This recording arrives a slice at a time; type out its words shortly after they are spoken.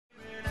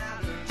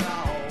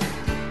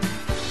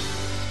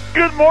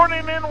Good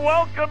morning and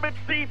welcome. It's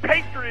the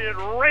Patriot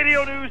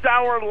Radio News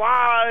Hour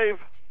live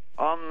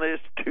on this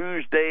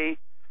Tuesday.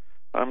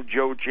 I'm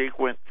Joe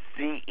Jaquint,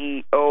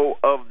 CEO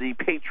of the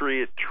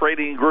Patriot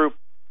Trading Group,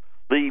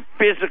 the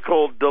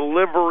physical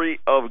delivery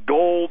of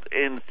gold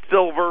and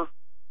silver.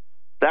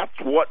 That's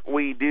what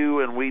we do,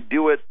 and we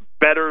do it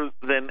better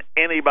than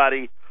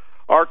anybody.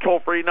 Our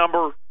toll-free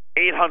number,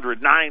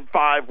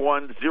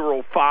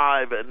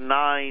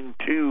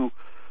 800-951-0592.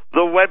 The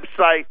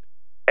website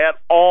at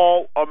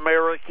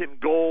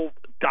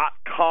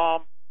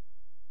allamericangold.com.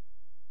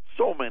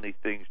 So many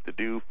things to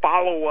do.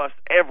 Follow us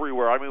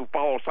everywhere.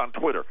 Follow us on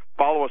Twitter.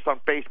 Follow us on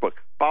Facebook.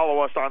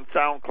 Follow us on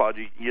SoundCloud.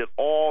 You can get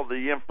all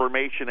the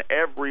information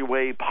every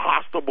way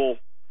possible.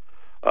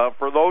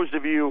 For those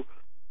of you,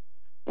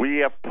 we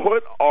have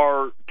put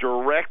our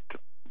direct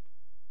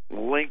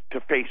link to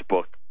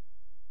Facebook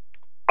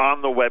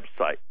on the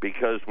website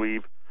because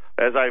we've,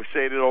 as I've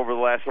stated over the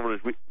last several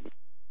days,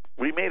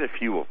 we made a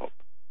few of them.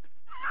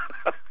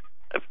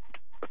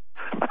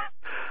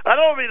 I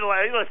don't mean to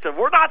lie. Listen,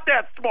 we're not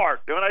that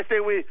smart. When I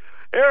say we,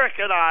 Eric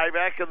and I,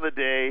 back in the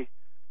day,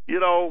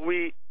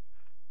 we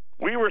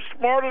were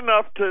smart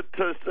enough to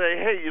say,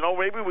 hey,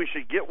 maybe we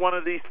should get one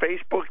of these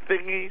Facebook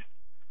thingies.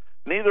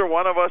 Neither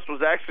one of us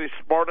was actually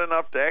smart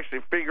enough to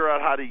actually figure out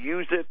how to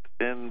use it,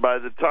 and by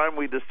the time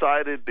we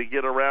decided to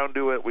get around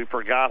to it, we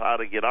forgot how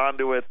to get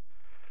onto it.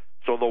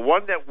 So the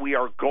one that we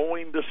are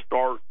going to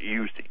start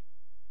using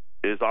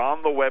is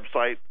on the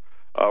website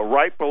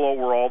right below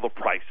where all the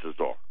prices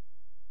are.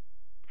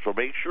 So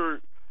make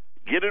sure,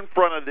 get in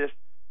front of this,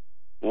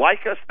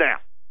 like us now,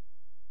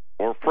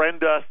 or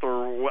friend us,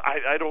 or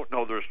I don't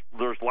know.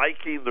 There's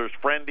liking, there's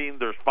friending,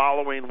 there's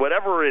following,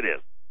 whatever it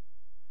is.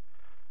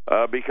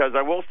 Because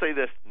I will say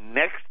this,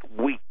 next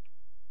week,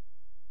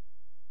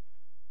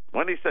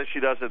 Wendy says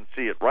she doesn't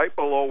see it, right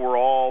below where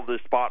all the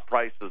spot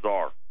prices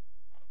are.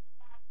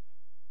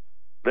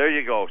 There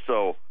you go.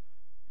 So,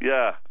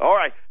 yeah. All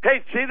right.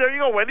 Hey, see, there you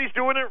go. Wendy's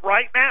doing it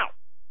right now.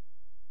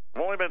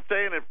 I've only been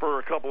saying it for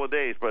a couple of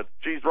days, but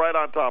she's right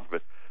on top of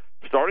it.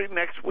 Starting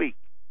next week,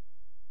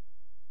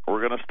 we're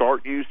going to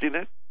start using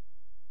it.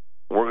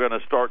 We're going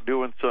to start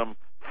doing some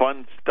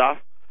fun stuff.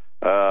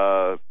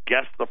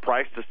 Guess the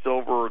price of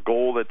silver or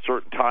gold at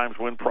certain times,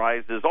 win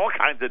prizes, all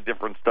kinds of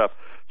different stuff.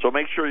 So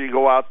make sure you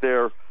go out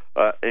there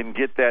and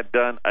get that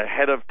done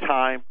ahead of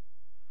time.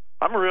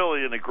 I'm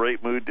really in a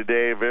great mood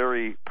today.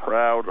 Very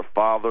proud of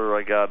father.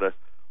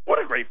 What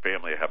a great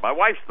family I have. My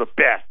wife's the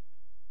best.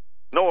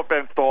 No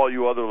offense to all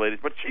you other ladies,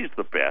 but she's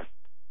the best.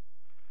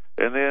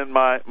 And then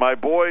my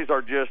boys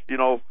are just,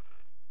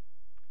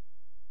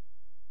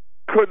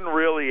 couldn't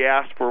really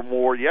ask for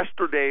more.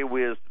 Yesterday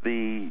was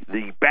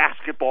the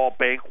basketball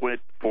banquet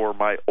for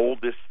my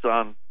oldest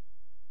son.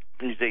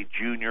 He's a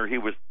junior. He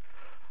was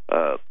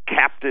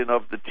captain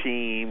of the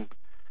team.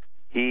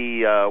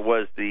 He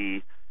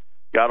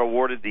got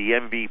awarded the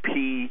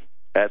MVP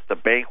at the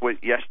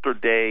banquet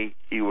yesterday.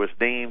 He was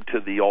named to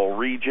the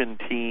all-region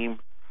team.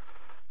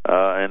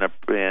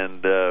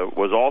 And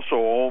was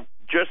also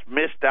just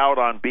missed out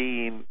on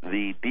being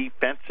the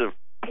defensive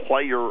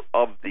player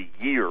of the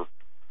year.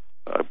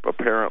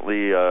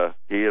 Apparently,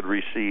 he had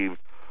received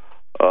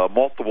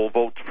multiple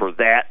votes for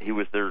that. He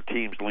was their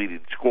team's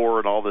leading scorer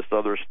and all this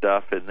other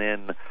stuff. And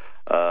then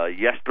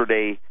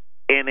yesterday,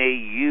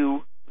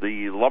 NAU,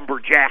 the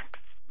Lumberjacks,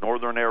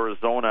 Northern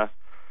Arizona,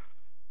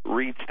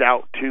 reached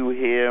out to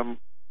him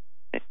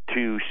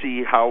to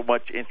see how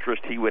much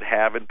interest he would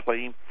have in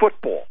playing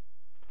football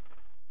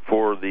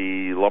for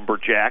the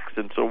Lumberjacks,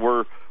 and so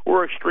we're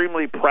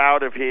extremely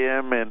proud of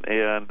him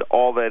and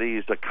all that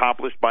he's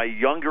accomplished. My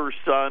younger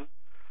son,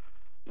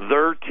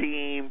 their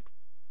team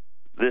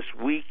this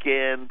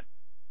weekend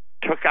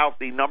took out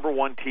the number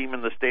one team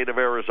in the state of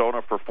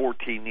Arizona for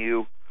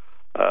 14U.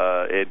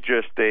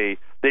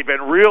 They've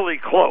been really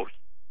close.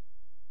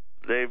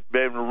 They've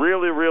been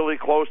really, really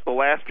close the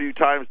last few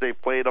times they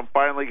played them.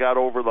 Finally got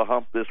over the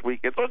hump this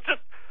weekend. So it's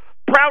just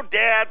proud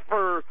dad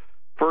for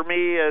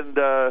me,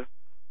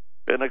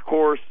 and of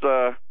course,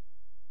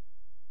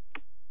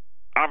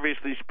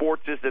 obviously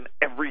sports isn't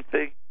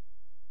everything,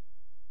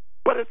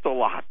 but it's a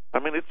lot.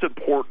 It's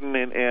important,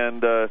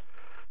 and I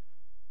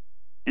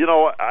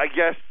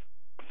guess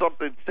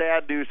something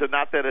sad news, and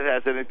not that it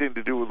has anything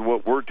to do with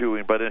what we're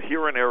doing, but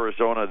here in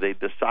Arizona, they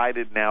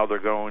decided now they're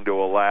going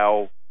to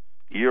allow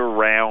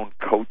year-round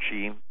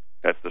coaching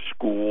at the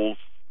schools,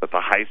 at the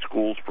high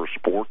schools for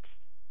sports.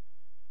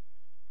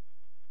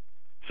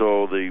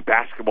 So the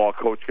basketball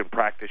coach can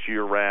practice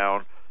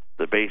year-round,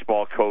 the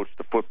baseball coach,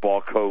 the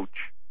football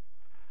coach,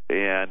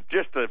 and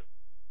just a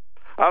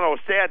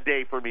sad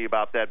day for me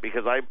about that,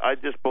 because I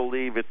just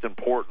believe it's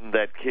important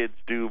that kids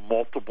do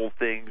multiple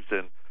things,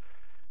 and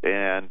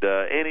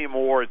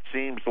anymore it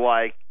seems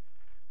like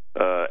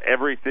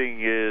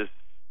everything is,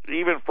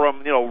 even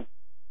from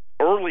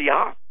early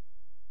on,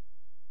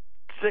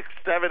 6,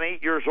 7,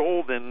 8 years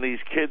old, and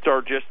these kids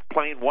are just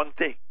playing one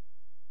thing.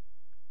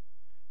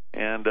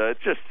 And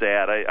it's just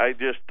sad. I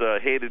just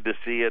hated to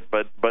see it,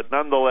 but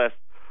nonetheless,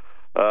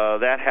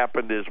 that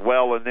happened as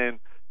well. And then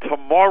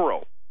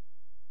tomorrow,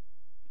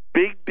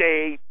 Big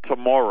day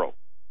tomorrow.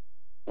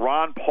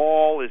 Ron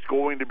Paul is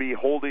going to be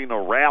holding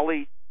a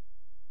rally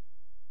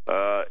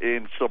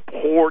in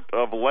support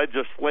of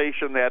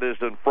legislation that is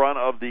in front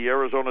of the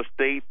Arizona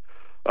State,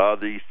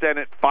 the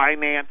Senate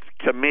Finance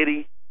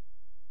Committee.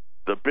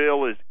 The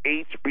bill is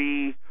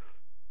HB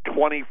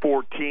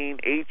 2014,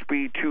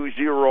 HB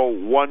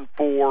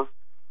 2014,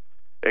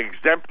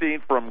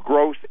 exempting from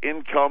gross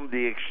income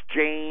the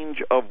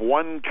exchange of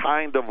one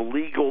kind of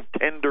legal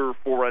tender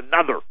for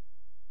another.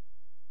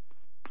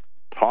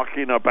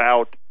 Talking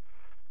about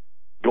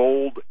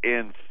gold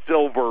and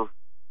silver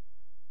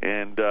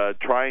and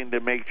trying to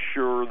make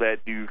sure that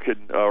you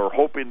can, or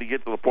hoping to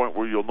get to the point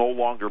where you'll no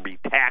longer be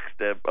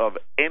taxed of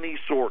any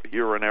sort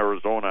here in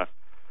Arizona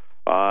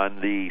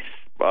on the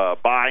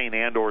buying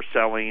and or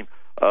selling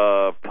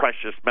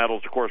precious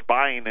metals. Of course,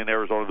 buying in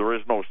Arizona, there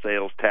is no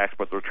sales tax,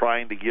 but they're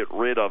trying to get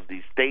rid of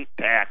the state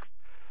tax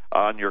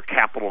on your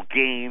capital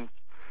gains.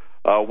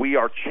 We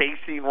are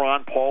chasing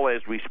Ron Paul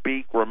as we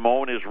speak.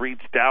 Ramon has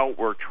reached out.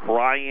 We're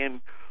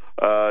trying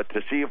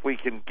to see if we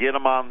can get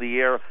him on the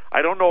air.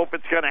 I don't know if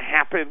it's going to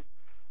happen,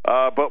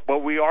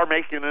 but we are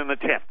making an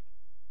attempt.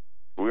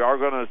 We are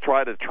going to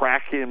try to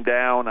track him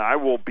down. I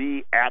will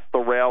be at the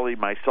rally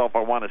myself.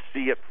 I want to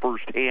see it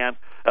firsthand,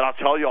 and I'll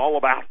tell you all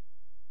about it.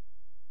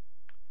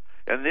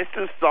 And this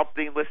is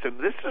something,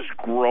 listen, this is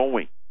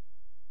growing.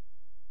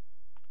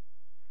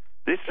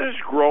 This is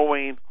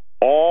growing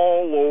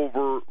all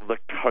over the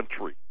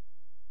country.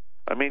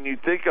 I mean, you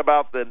think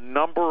about the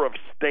number of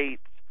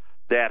states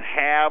that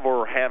have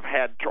or have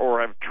had or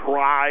have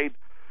tried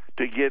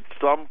to get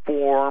some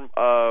form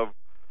of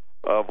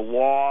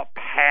law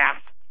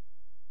passed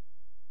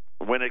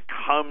when it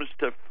comes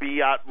to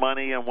fiat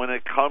money and when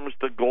it comes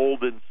to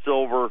gold and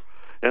silver.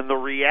 And the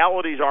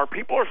realities are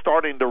people are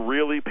starting to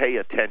really pay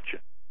attention.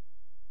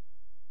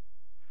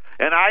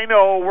 And I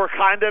know we're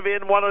kind of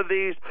in one of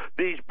these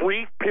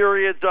brief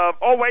periods of,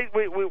 oh, wait,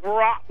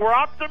 we're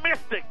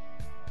optimistic.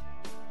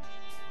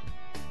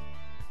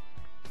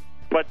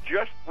 But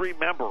just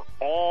remember,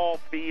 all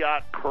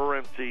fiat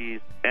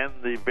currencies end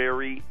the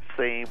very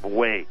same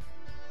way.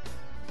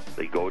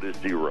 They go to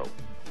zero.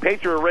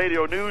 Patriot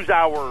Radio News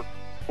Hour.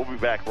 We'll be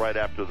back right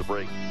after the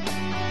break.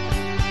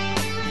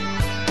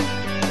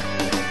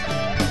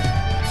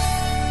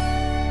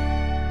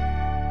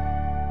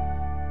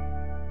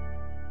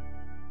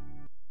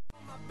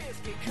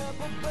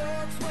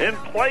 In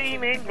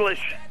plain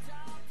English,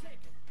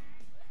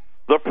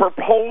 the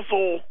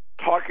proposal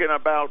talking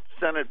about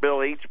Senate Bill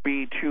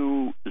HB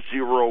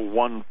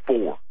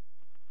 2014.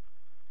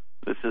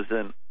 This is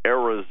an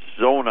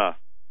Arizona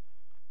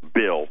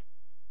bill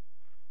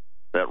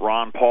that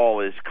Ron Paul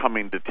is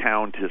coming to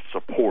town to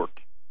support.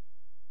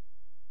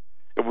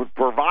 It would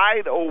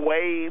provide a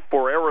way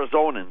for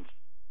Arizonans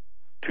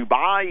to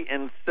buy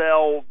and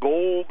sell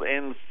gold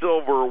and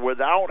silver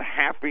without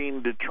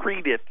having to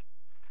treat it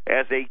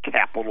as a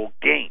capital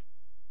gain.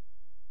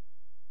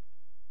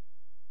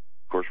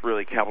 Of course,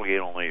 really, capital gain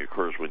only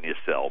occurs when you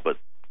sell, but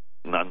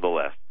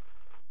nonetheless.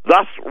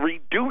 Thus,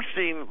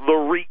 reducing the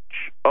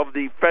reach of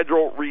the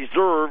Federal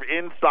Reserve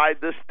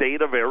inside the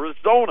state of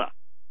Arizona.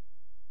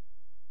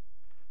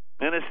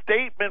 In a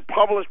statement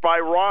published by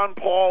Ron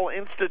Paul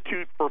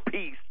Institute for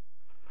Peace,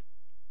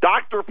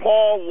 Dr.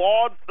 Paul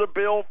lauds the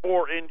bill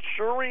for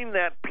ensuring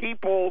that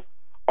people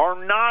are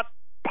not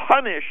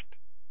punished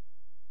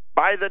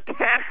by the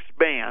tax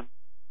ban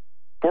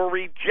for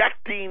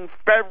rejecting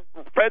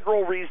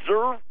Federal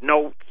Reserve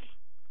notes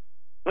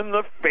in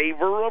the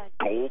favor of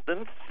gold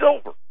and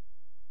silver.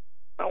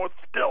 Now, it's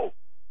still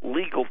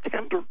legal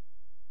tender.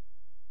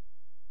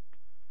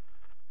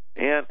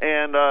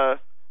 And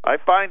I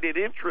find it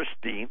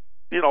interesting,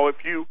 you know,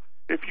 if you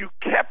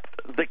kept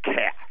the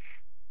cash,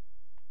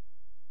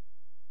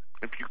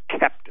 if you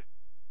kept it,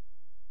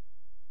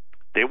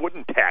 they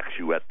wouldn't tax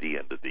you at the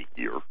end of the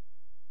year.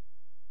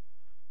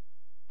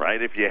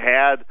 Right? If you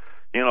had,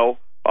 you know,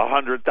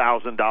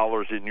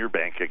 $100,000 in your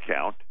bank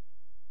account,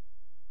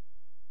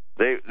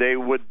 they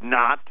would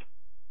not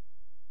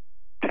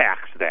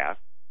tax that.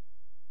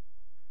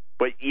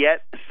 But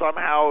yet,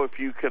 somehow, if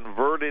you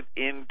convert it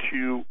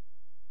into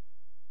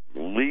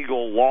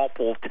legal,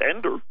 lawful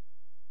tender,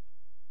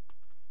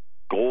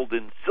 gold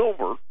and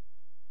silver,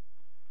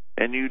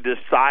 and you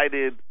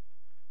decided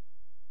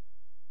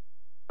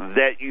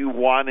that you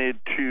wanted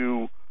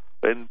to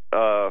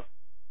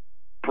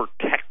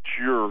protect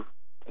your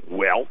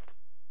wealth,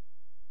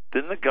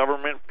 then the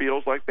government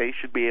feels like they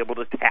should be able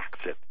to tax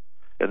it.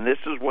 And this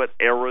is what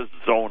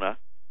Arizona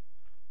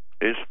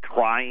is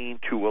trying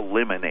to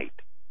eliminate.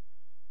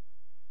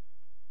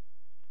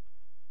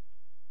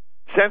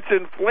 Since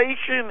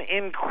inflation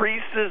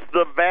increases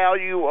the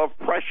value of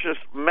precious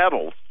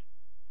metals,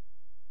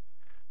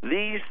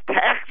 these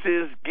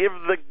taxes give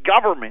the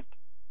government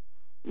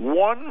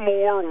one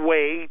more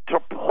way to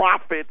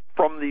profit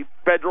from the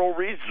Federal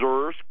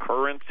Reserve's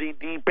currency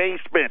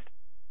debasement.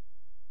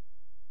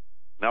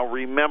 Now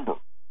remember,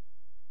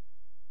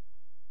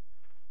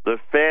 the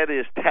Fed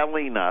is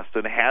telling us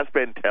and has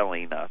been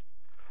telling us,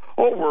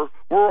 we're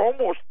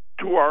almost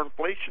to our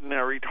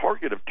inflationary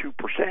target of 2%.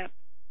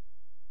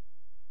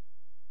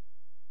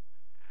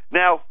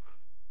 Now,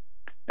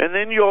 and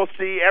then you'll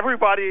see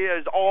everybody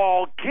is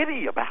all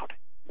giddy about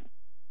it.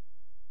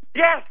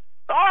 Yes!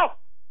 Oh,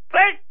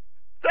 thank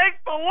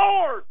the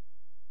Lord!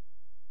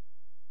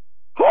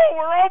 Oh,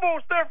 we're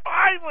almost there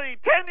finally.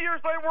 10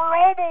 years later, we're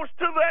almost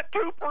to that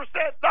 2%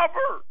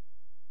 number.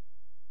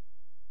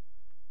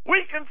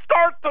 We can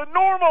start to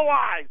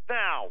normalize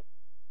now.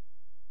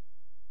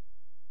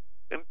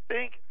 And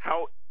think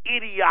how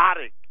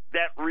idiotic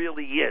that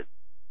really is.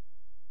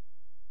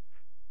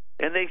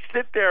 And they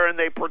sit there and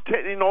they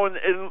pretend,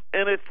 and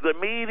it's the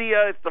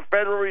media, it's the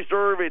Federal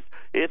Reserve,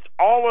 it's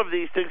all of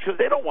these things, because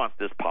they don't want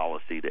this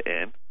policy to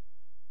end.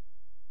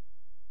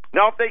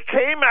 Now, if they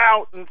came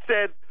out and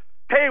said,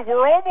 hey,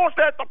 we're almost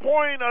at the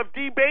point of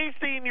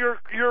debasing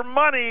your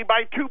money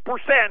by 2%,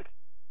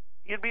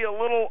 you'd be a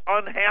little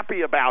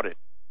unhappy about it.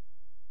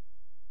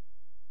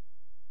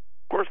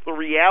 Of course, the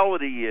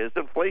reality is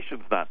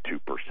inflation's not 2%.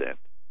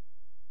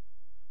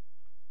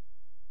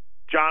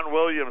 John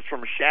Williams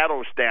from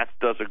Shadow Stats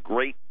does a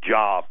great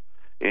job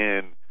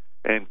in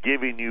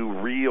giving you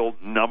real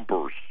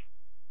numbers.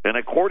 And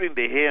according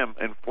to him,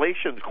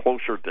 inflation's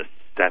closer to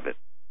 7.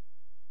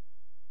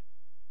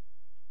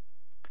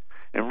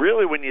 And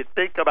really, when you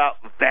think about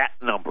that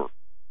number,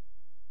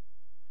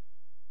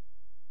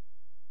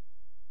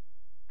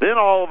 then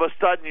all of a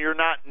sudden you're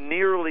not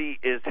nearly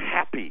as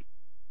happy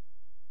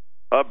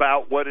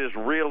about what is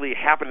really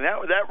happening.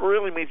 That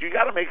really means you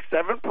got to make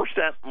 7%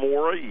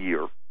 more a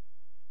year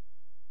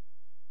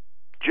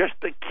just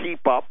to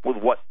keep up with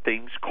what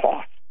things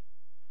cost.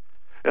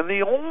 And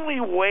the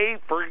only way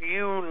for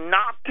you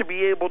not to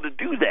be able to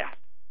do that,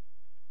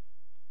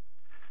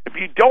 if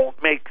you don't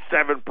make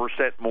 7%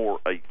 more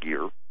a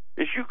year,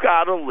 is you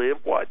got to live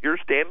what? Your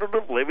standard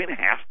of living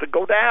has to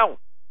go down.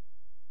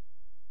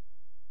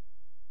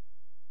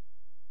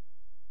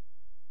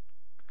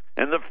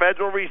 And the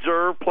Federal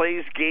Reserve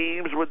plays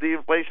games with the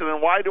inflation.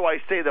 And why do I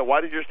say that?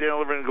 Why did your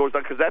standard of living go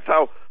down? Because that's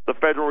how the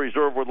Federal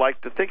Reserve would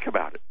like to think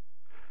about it.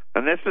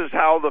 And this is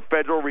how the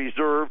Federal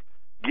Reserve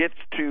gets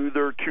to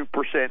their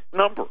 2%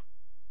 number.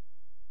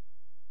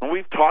 And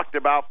we've talked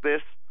about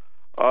this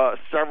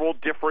several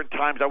different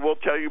times. I will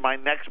tell you, my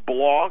next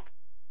blog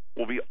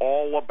will be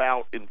all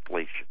about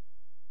inflation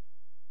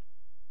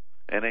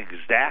and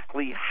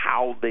exactly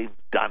how they've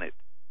done it.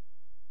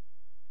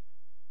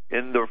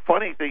 And the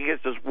funny thing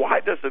is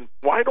why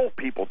don't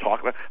people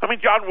talk about it? I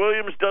mean, John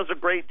Williams does a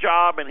great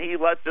job, and he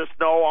lets us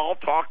know. I'll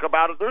talk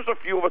about it. There's a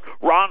few of us.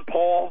 Ron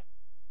Paul.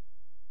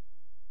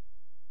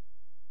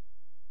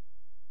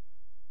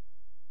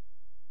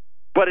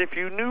 But if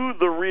you knew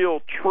the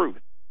real truth,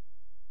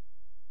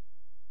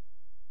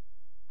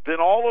 then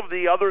all of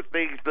the other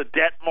things, the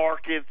debt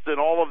markets and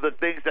all of the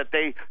things that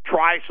they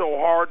try so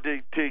hard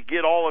to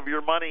get all of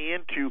your money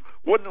into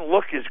wouldn't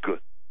look as good.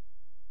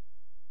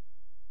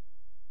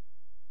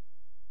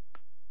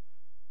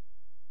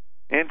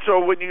 And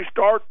so when you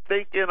start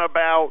thinking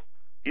about,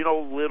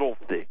 little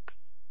things,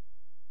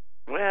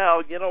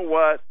 well, you know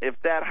what? If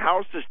that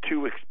house is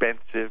too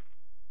expensive,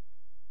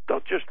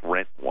 they'll just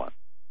rent one.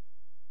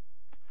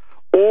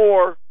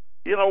 Or,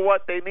 you know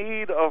what, they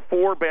need a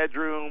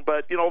 4-bedroom,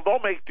 but, they'll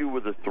make do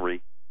with a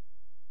 3.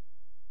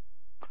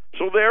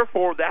 So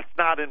therefore, that's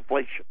not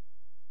inflation.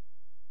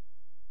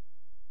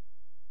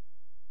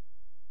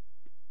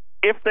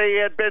 If they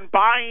had been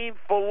buying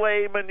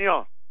filet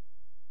mignon,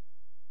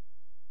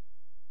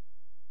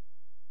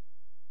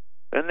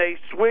 and they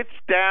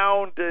switched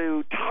down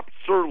to top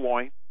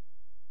sirloin,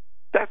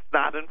 that's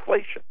not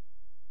inflation.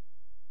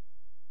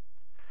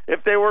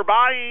 If they were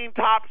buying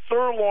top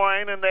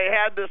sirloin and they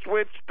had to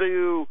switch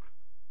to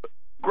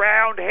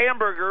ground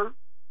hamburger,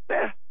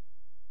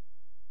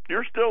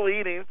 you're still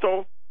eating,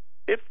 so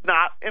it's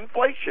not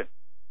inflation.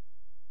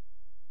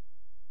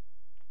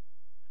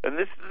 And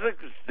this is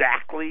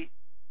exactly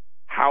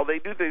how they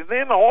do things.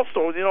 Then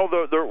also,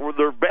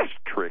 their best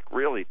trick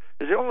really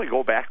is they only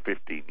go back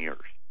 15 years.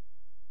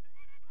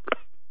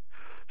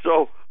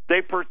 So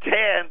they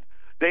pretend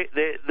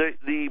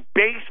the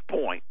base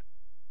point.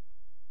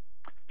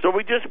 So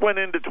we just went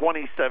into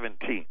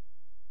 2017.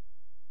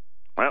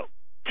 Well,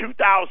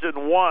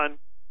 2001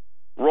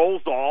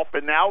 rolls off,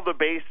 and now the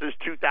base is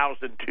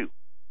 2002. It's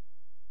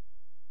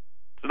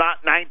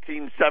not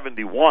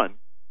 1971.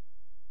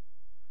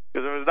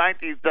 Because if it was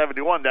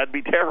 1971, that'd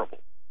be terrible.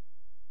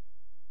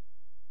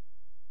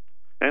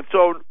 And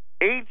so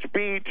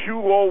HB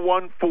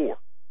 2014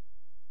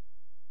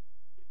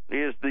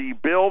 is the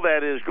bill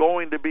that is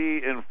going to be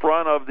in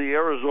front of the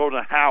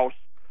Arizona House.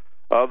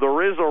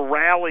 There is a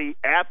rally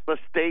at the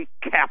state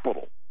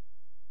capitol.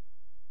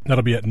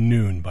 That'll be at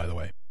noon, by the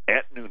way.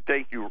 At noon.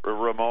 Thank you,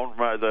 Ramon.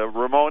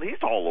 Ramon,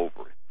 he's all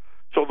over it.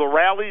 So the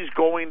rally's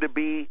going to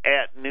be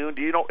at noon.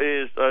 Do you know,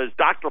 is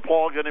Dr.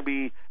 Paul going to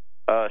be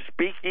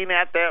speaking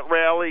at that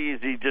rally?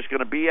 Is he just going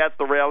to be at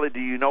the rally? Do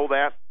you know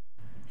that?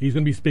 He's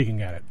going to be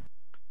speaking at it.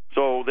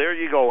 So there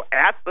you go,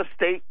 at the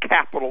state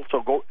capitol.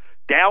 So go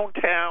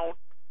downtown,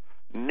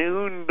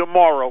 noon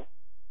tomorrow.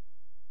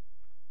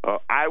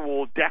 I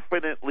will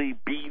definitely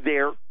be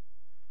there,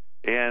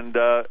 and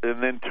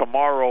then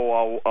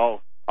tomorrow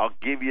I'll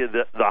give you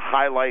the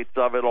highlights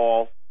of it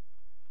all.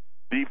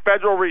 The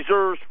Federal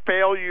Reserve's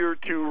failure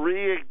to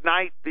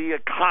reignite the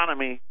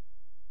economy,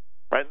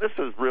 right? This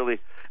is really,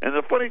 and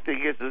the funny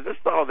thing is this is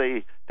how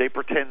they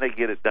pretend they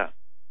get it done.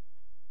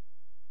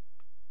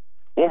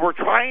 Well, we're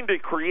trying to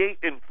create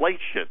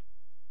inflation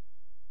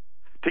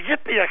to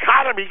get the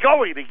economy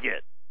going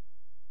again.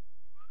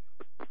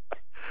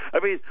 I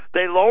mean,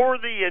 they lower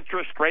the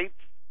interest rates,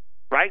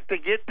 right, to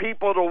get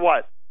people to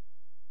what?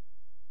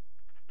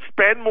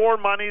 Spend more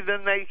money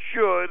than they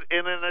should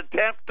in an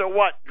attempt to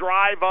what?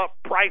 Drive up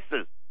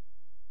prices.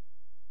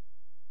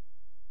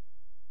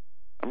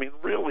 I mean,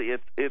 really,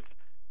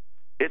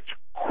 it's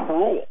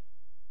cruel,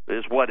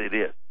 is what it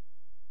is.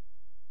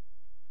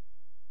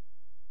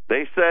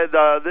 They said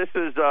this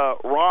is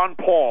Ron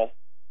Paul.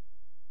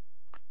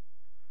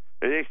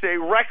 They say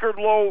record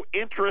low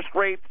interest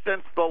rates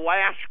since the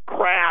last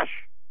crash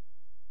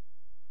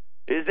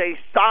is a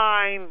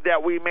sign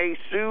that we may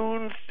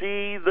soon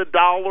see the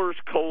dollars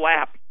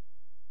collapse.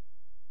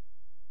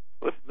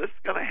 Listen, this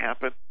is going to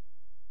happen.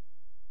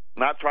 I'm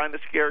not trying to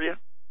scare you,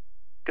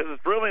 because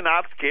it's really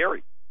not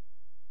scary.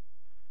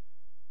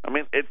 I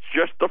mean, it's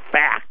just the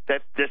fact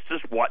that this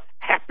is what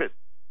happened.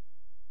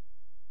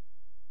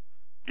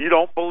 You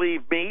don't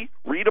believe me?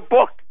 Read a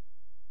book.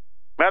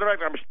 Matter of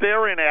fact, I'm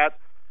staring at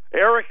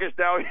Eric is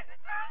now.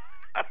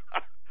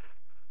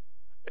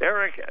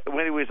 Eric,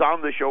 when he was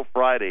on the show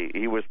Friday,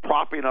 he was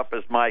propping up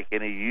his mic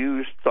and he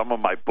used some of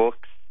my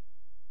books.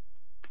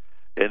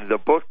 And the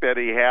book that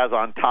he has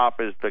on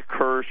top is The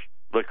Curse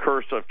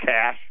of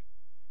Cash.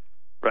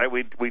 Right?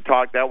 We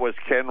talked, that was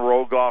Ken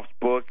Rogoff's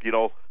book, you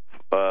know,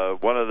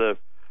 one of the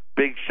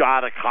big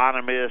shot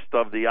economists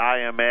of the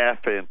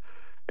IMF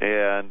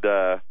and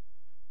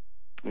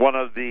one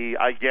of the,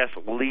 I guess,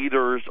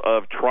 leaders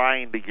of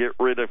trying to get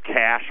rid of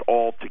cash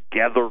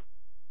altogether.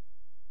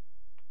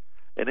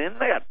 And in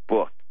that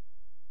book,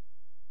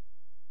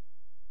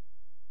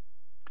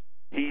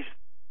 he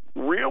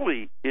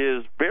really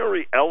is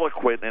very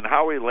eloquent in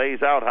how he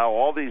lays out how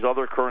all these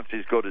other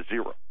currencies go to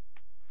zero.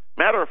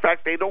 Matter of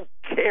fact, they don't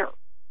care.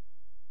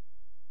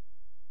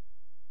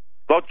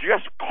 They'll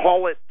just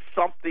call it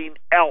something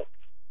else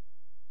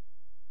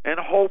and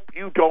hope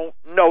you don't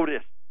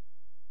notice.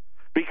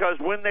 Because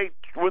when they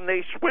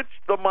switch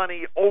the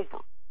money over,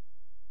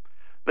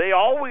 they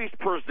always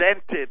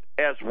present it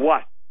as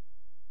what?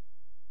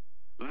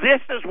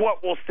 This is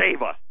what will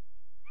save us.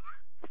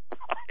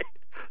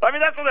 I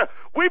mean, that's what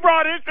we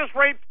brought interest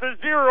rates to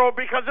zero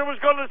because it was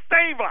going to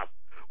save us.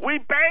 We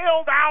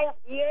bailed out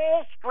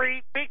Wall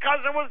Street because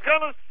it was going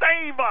to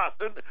save us.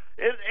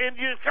 And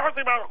you start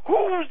thinking about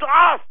who's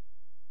us?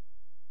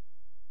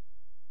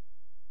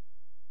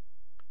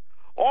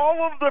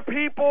 All of the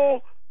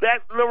people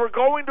that were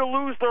going to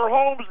lose their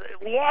homes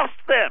lost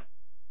them.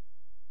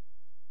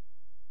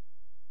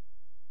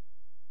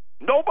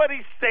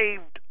 Nobody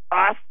saved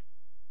us.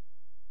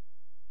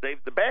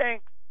 Saved the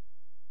banks.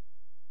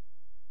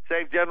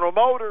 Saved General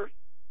Motors.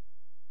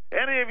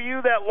 Any of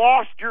you that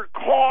lost your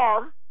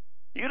car,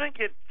 you didn't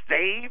get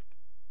saved.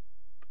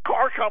 The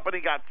car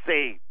company got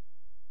saved.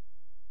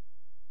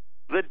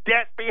 The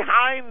debt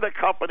behind the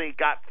company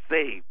got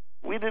saved.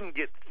 We didn't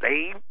get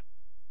saved.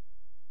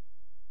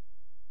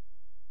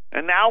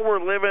 And now we're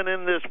living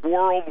in this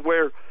world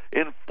where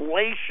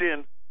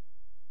inflation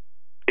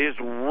is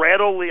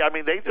readily, I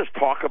mean, they just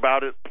talk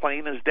about it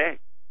plain as day.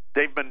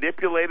 They've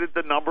manipulated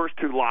the numbers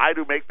to lie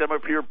to make them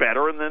appear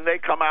better, and then they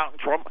come out and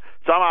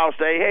somehow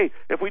say, hey,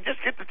 if we just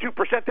get to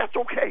 2%, that's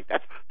okay.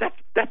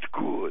 That's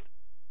good.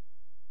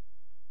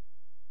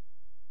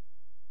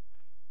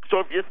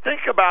 So if you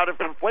think about it,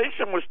 if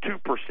inflation was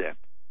 2%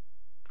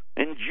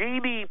 and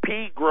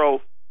GDP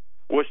growth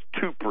was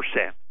 2%,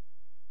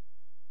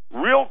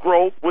 real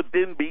growth would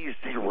then be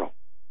zero.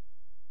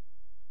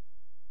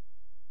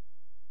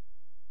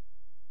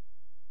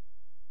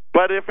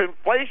 But if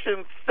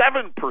inflation's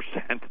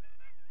 7%,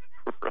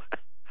 right,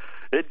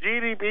 and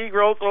GDP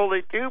growth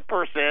only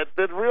 2%,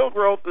 then real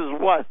growth is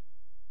what?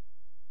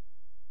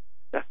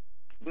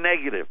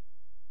 Negative.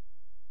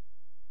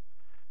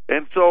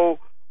 And so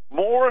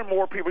more and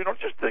more people,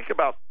 just think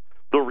about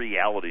the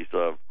realities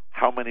of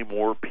how many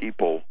more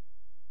people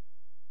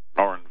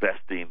are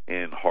investing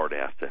in hard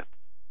assets.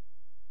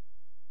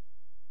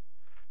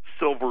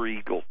 Silver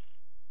Eagles.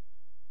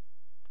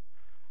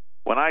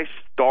 When I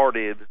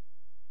started,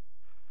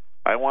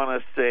 I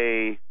want to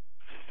say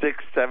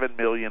 6-7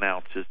 million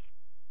ounces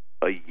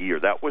a year.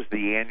 That was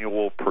the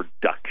annual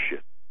production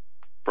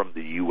from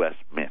the U.S.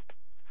 Mint.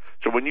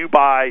 So when you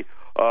buy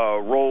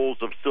rolls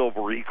of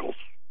Silver Eagles,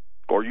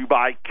 or you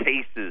buy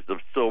cases of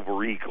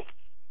Silver Eagles,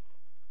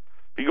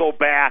 you go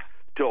back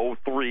to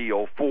 03,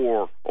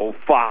 04,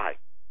 05,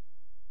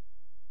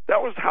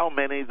 that was how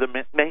many the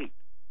Mint made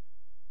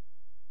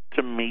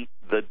to meet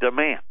the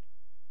demand.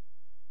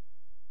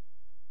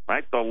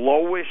 Right? The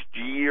lowest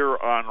year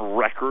on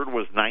record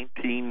was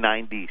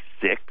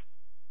 1996.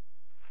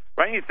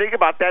 Right? You think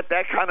about that,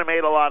 that kind of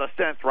made a lot of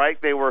sense,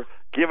 right? They were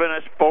giving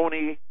us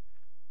phony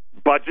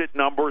budget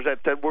numbers that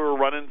said we were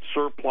running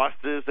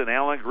surpluses, and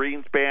Alan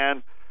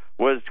Greenspan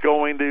was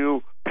going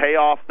to pay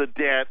off the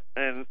debt,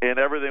 and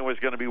everything was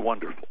going to be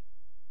wonderful.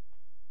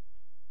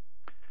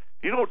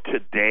 You know,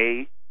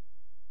 today,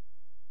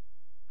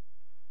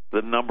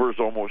 the number's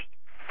almost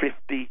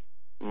 50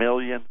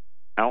 million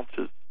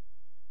ounces.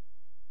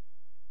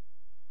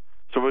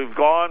 So we've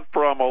gone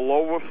from a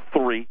low of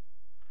 3,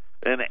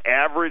 an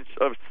average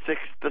of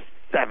 6 to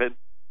 7,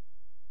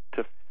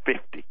 to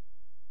 50.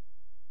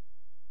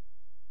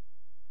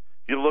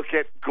 You look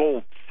at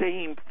gold,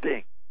 same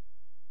thing.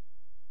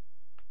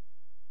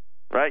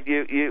 Right?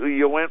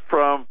 You went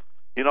from,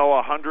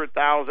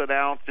 100,000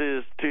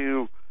 ounces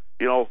to,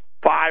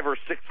 500,000 or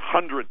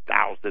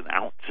 600,000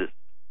 ounces.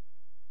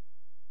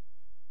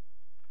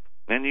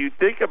 And you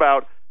think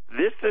about,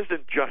 this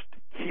isn't just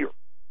here.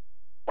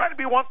 Right? It'd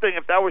be one thing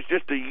if that was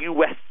just a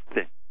U.S.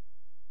 thing.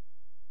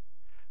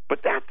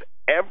 But that's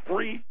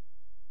every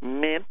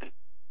mint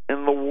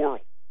in the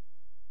world.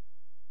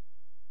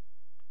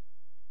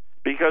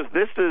 Because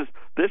this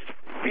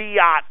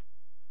fiat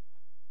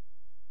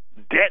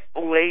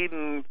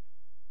debt-laden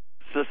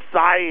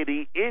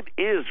society, it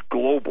is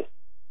global.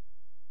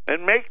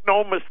 And make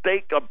no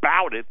mistake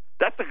about it,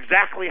 that's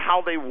exactly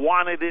how they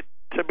wanted it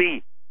to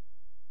be.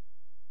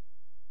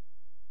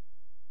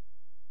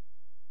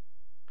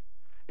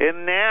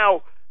 And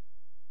now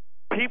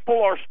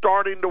people are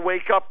starting to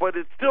wake up, but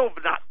it's still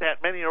not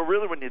that many.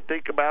 Really, when you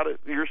think about it,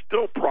 you're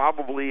still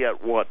probably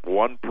at,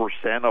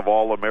 1% of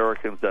all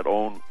Americans that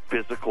own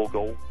physical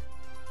gold?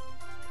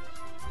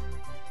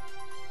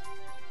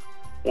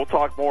 We'll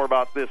talk more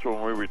about this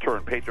when we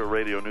return. Patriot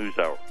Radio News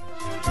Hour.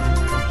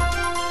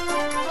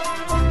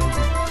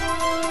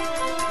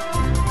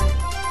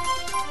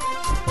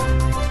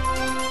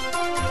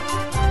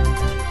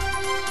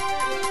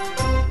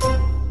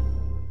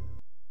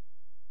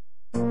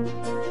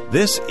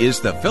 This is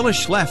the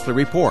Phyllis Schlafly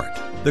Report,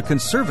 the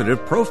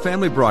conservative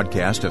pro-family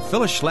broadcast of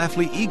Phyllis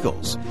Schlafly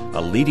Eagles,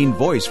 a leading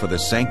voice for the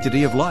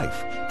sanctity of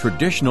life,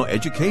 traditional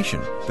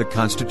education, the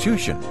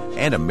Constitution,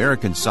 and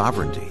American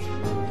sovereignty.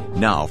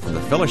 Now, from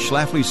the Phyllis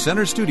Schlafly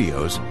Center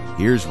Studios,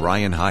 here's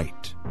Ryan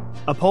Haidt.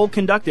 A poll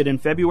conducted in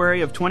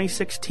February of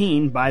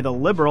 2016 by the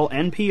liberal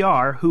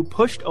NPR, who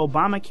pushed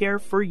Obamacare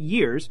for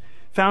years,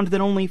 found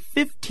that only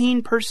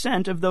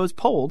 15% of those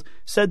polled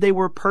said they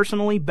were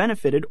personally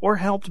benefited or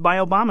helped by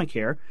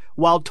Obamacare,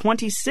 while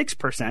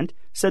 26%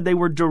 said they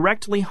were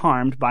directly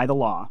harmed by the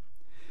law.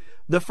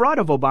 The fraud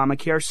of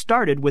Obamacare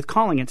started with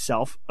calling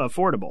itself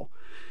affordable.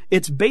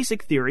 Its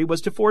basic theory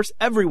was to force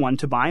everyone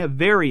to buy a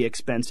very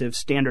expensive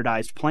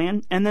standardized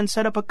plan and then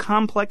set up a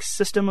complex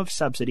system of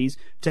subsidies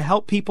to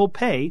help people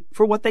pay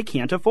for what they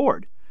can't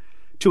afford.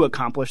 To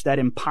accomplish that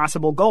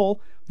impossible goal,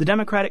 the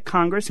Democratic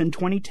Congress in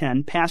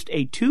 2010 passed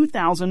a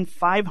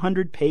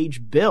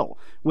 2,500-page bill,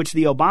 which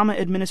the Obama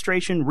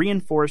administration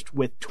reinforced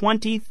with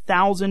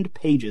 20,000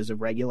 pages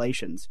of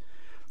regulations.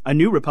 A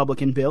new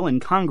Republican bill in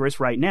Congress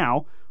right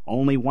now,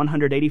 only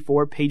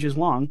 184 pages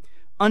long,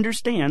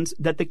 understands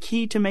that the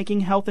key to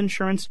making health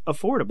insurance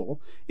affordable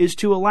is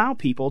to allow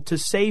people to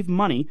save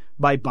money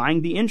by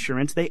buying the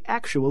insurance they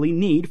actually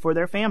need for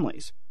their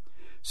families.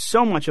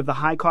 So much of the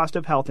high cost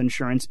of health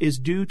insurance is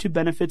due to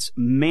benefits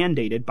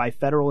mandated by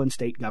federal and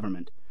state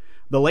government.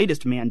 The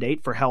latest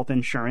mandate for health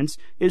insurance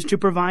is to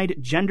provide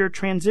gender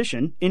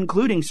transition,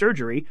 including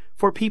surgery,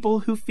 for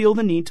people who feel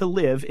the need to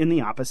live in the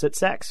opposite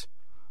sex.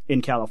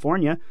 In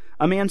California,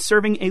 a man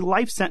serving a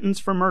life sentence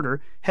for murder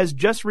has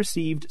just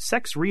received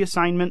sex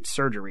reassignment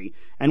surgery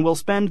and will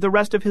spend the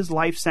rest of his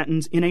life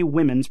sentence in a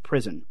women's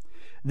prison.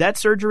 That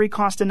surgery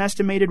cost an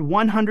estimated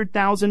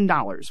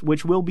 $100,000,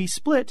 which will be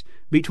split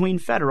between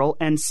federal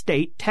and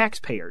state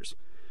taxpayers.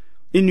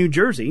 In New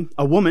Jersey,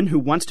 a woman who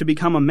wants to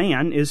become a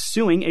man is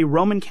suing a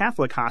Roman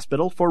Catholic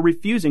hospital for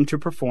refusing to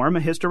perform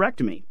a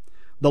hysterectomy.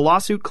 The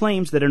lawsuit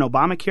claims that an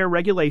Obamacare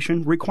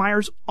regulation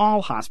requires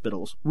all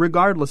hospitals,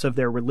 regardless of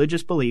their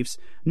religious beliefs,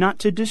 not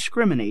to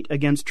discriminate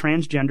against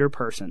transgender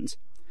persons.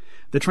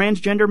 The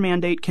transgender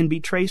mandate can be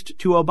traced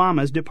to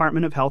Obama's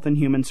Department of Health and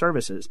Human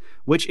Services,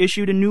 which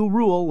issued a new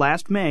rule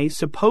last May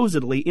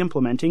supposedly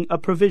implementing a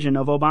provision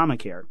of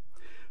Obamacare.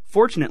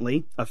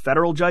 Fortunately, a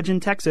federal judge in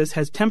Texas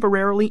has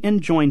temporarily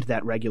enjoined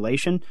that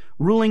regulation,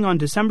 ruling on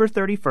December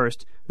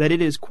 31st that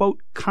it is, quote,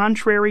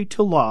 contrary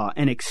to law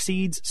and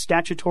exceeds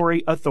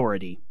statutory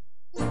authority.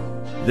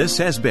 This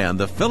has been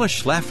the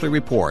Phyllis Schlafly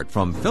Report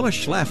from Phyllis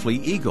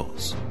Schlafly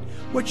Eagles.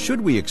 What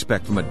should we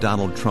expect from a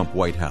Donald Trump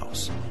White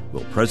House?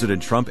 Will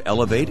President Trump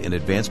elevate and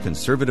advance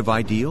conservative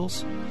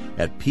ideals?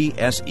 At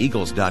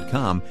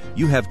pseagles.com,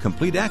 you have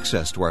complete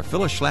access to our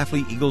Phyllis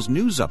Schlafly Eagles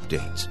news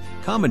updates,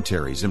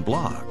 commentaries, and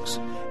blogs.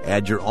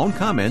 Add your own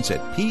comments at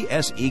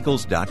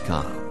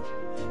pseagles.com.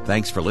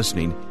 Thanks for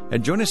listening,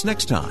 and join us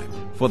next time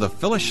for the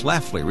Phyllis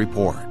Schlafly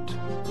Report.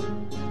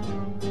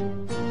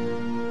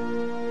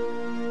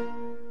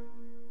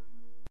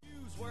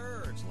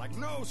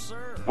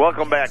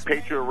 Welcome back,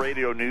 Patriot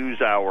Radio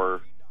News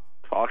Hour,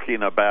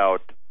 talking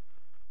about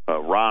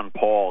Ron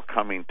Paul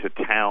coming to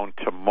town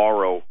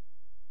tomorrow.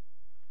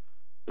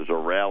 There's a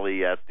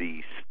rally at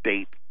the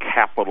state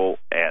Capitol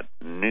at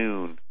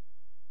noon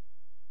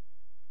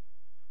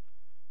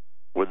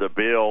with a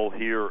bill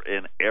here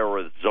in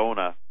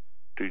Arizona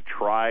to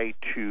try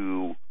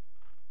to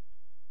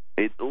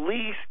at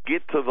least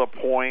get to the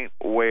point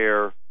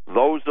where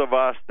those of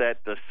us that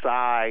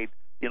decide,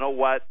 you know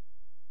what,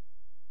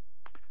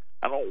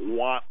 I don't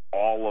want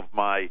all of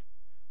my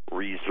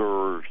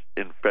reserves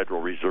in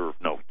Federal Reserve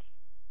notes.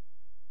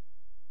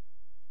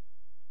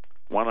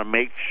 Want to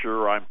make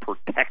sure I'm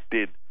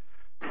protected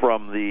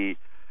from the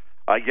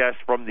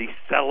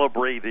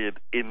celebrated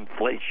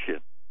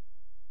inflation.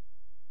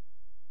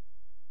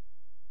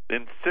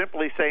 And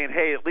simply saying,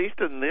 hey, at least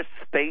in this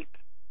state,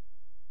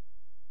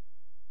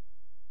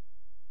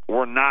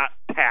 we're not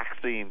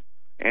taxing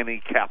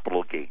any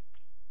capital gains.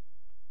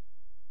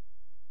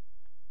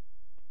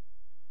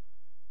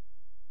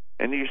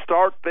 And you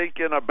start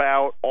thinking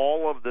about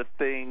all of the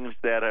things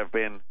that have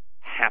been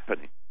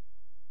happening.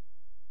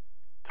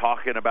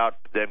 Talking about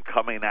them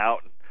coming out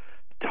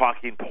and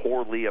talking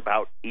poorly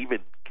about even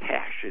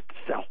cash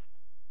itself.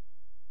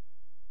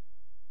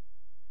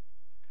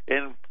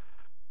 And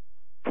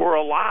for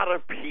a lot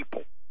of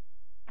people,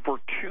 for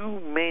too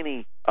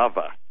many of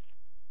us,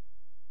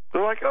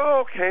 they're like,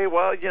 oh, okay,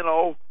 well, you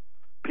know,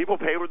 people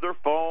pay with their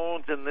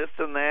phones and this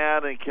and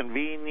that and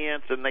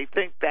convenience, and they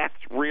think that's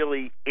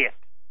really it.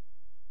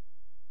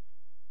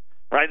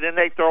 Right? Then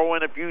they throw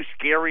in a few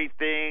scary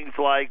things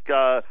like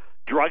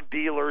drug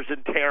dealers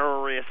and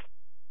terrorists.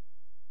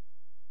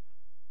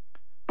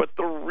 But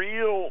the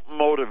real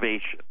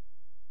motivation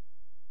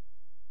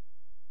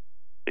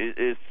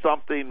is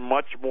something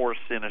much more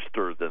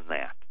sinister than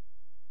that.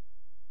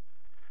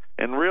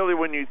 And really,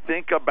 when you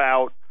think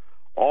about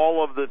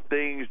all of the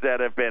things that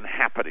have been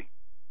happening,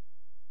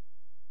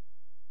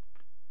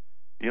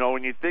 you know,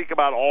 when you think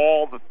about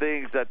all the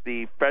things that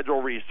the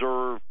Federal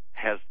Reserve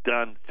has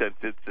done since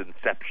its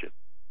inception,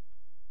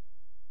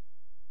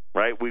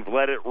 right? We've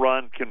let it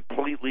run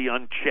completely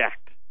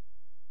unchecked.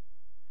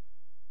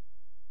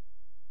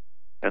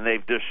 And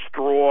they've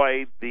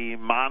destroyed the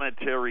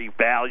monetary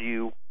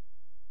value.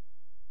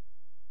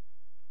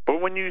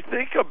 But when you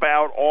think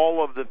about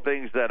all of the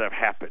things that have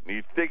happened,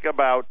 you think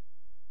about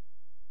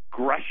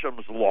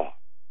Gresham's Law,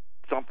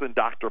 something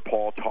Dr.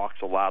 Paul talks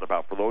a lot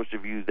about. For those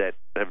of you that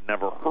have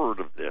never heard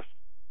of this,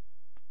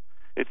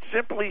 it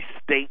simply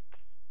states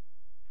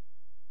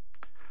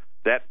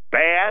that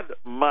bad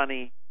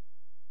money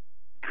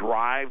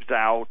drives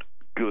out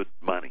good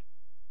money.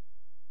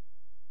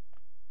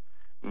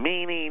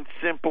 Meaning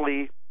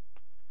simply,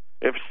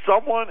 if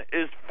someone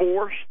is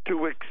forced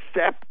to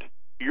accept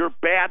your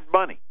bad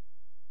money,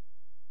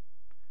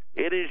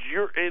 it is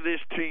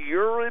to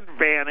your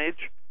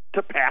advantage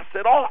to pass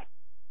it off,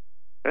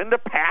 and to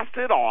pass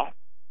it off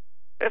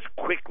as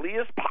quickly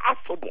as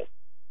possible.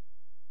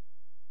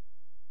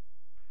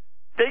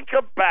 Think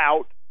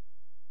about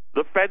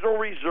the Federal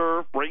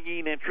Reserve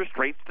bringing interest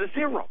rates to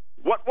zero.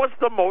 What was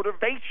the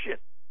motivation?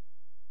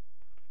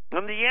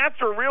 And the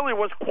answer really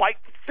was quite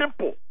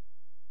simple.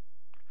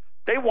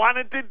 They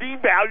wanted to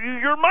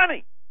devalue your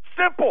money.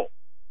 Simple.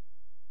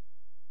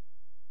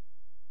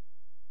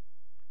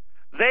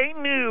 They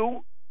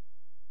knew,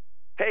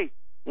 hey,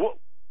 well,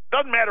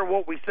 doesn't matter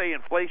what we say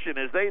inflation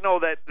is, they know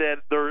that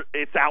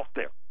it's out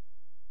there.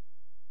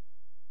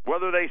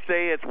 Whether they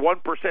say it's 1%,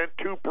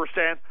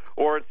 2%,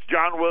 or it's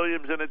John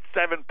Williams and it's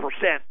 7%,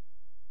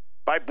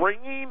 by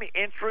bringing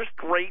interest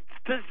rates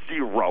to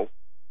zero,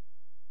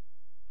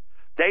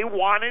 they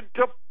wanted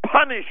to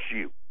punish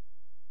you.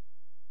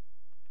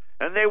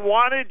 And they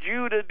wanted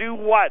you to do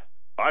what?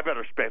 I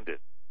better spend it.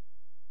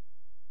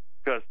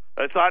 Because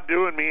it's not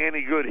doing me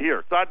any good here.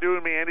 It's not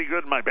doing me any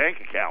good in my bank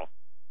account.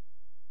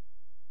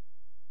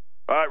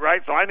 All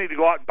right, so I need to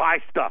go out and buy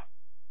stuff.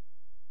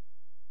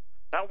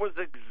 That was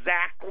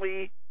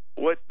exactly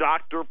what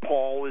Dr.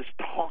 Paul is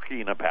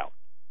talking about.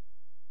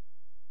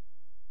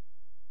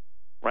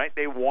 Right?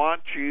 They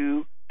want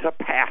you to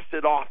pass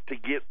it off, to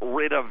get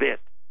rid of it.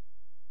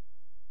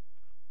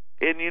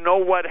 And you know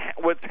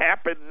what's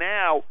happened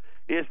now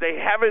is they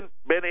haven't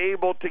been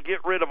able to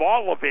get rid of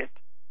all of it.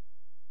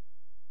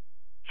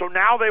 So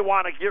now they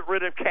want to get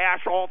rid of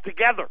cash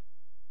altogether.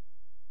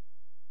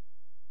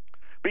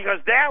 Because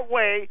that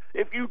way,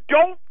 if you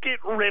don't get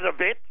rid of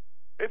it,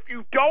 if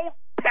you don't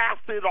pass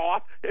it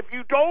off, if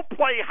you don't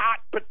play hot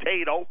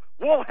potato,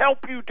 we'll help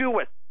you do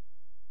it.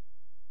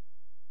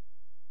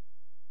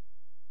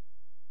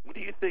 What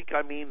do you think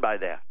I mean by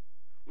that?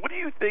 What do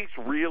you think's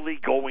really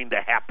going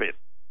to happen?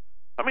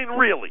 I mean,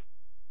 really.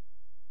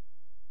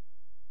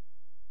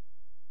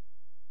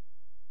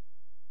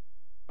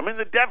 I mean,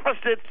 the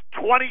deficit's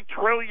 $20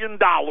 trillion.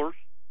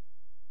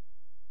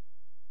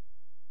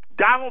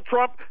 Donald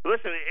Trump,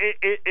 listen,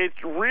 it's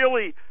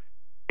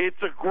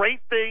a great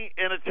thing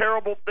and a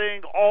terrible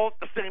thing all at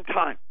the same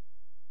time.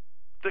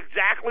 It's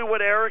exactly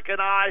what Eric and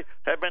I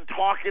have been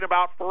talking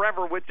about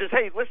forever, which is,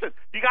 hey, listen,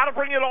 you got to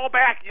bring it all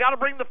back. You got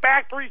to bring the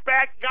factories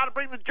back. You got to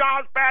bring the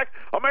jobs back.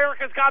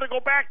 America's got to go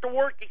back to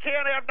work. You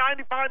can't have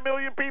 95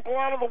 million people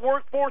out of the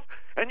workforce,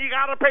 and you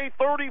got to pay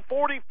 $30,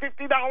 $40,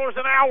 $50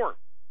 an hour.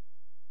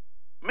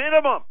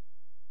 Minimum.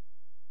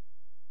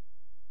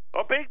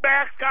 A Big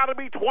Mac's got to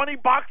be $20.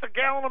 A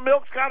gallon of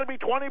milk's got to be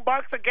 $20.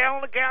 A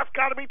gallon of gas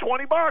got to be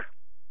 $20.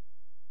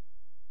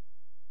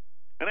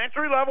 An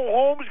entry-level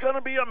home is going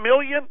to be $1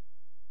 million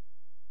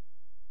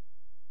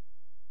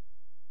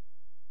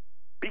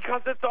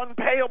because it's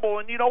unpayable.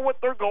 And you know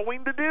what they're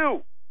going to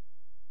do?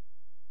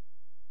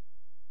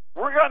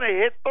 We're going to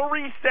hit the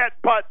reset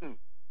button.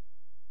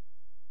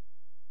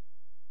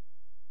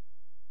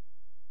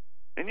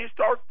 And you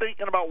start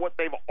thinking about what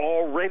they've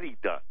already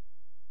done.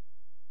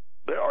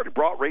 They already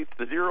brought rates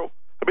to zero.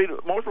 I mean,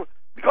 most of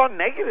it's gone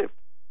negative.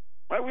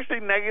 Right? We see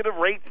negative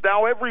rates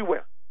now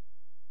everywhere.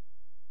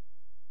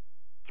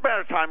 It's a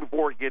matter of time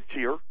before it gets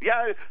here.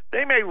 Yeah,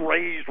 they may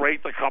raise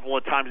rates a couple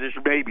of times this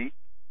year, maybe.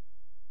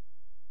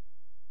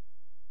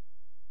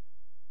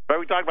 But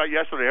we talked about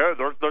yesterday,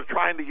 they're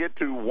trying to get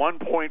to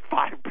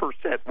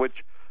 1.5%,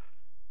 which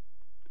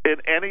in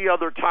any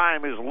other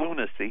time is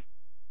lunacy.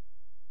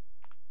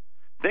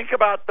 Think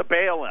about the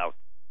bailout.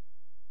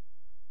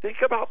 Think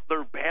about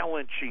their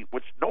balance sheet,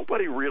 which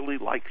nobody really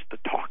likes to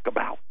talk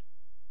about.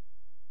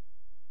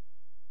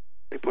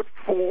 They put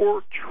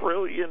 $4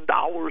 trillion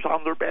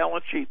on their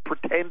balance sheet,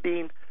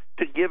 pretending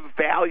to give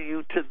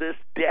value to this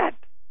debt.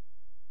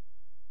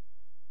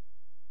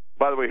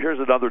 By the way, here's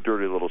another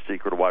dirty little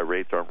secret of why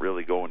rates aren't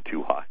really going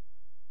too high.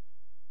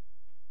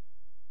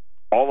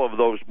 All of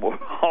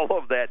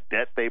that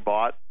debt they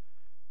bought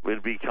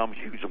would become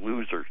huge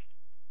losers.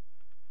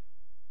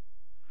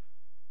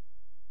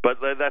 But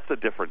that's a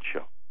different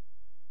show.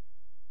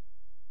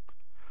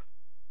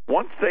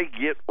 Once they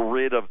get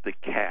rid of the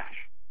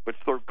cash, which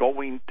they're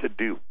going to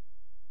do,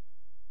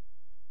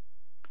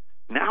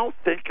 now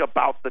think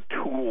about the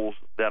tools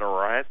that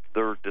are at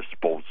their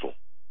disposal.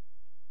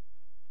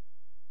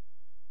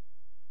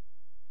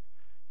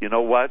 You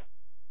know what?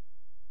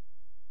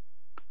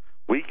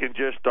 We can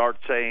just start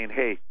saying,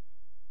 hey,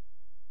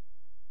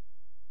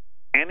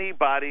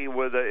 anybody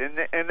with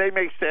and they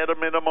may set a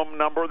minimum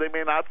number, they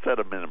may not set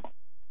a minimum.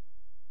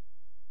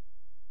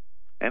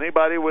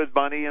 Anybody with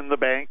money in the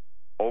bank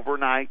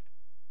overnight,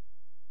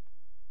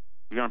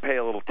 you're going to pay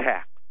a little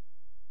tax,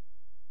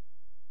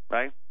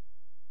 right?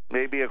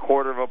 Maybe a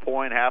quarter of a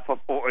point, half a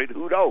point,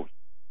 who knows?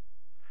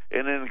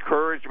 And an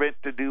encouragement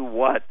to do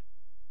what?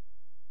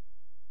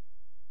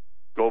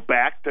 Go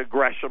back to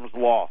Gresham's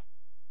Law.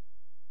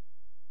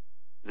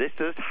 This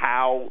is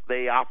how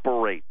they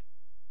operate.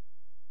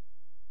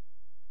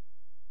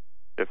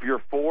 If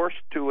you're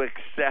forced to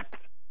accept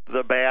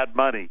the bad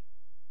money,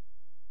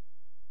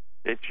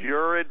 it's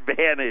your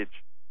advantage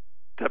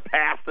to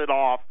pass it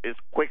off as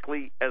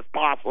quickly as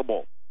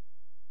possible.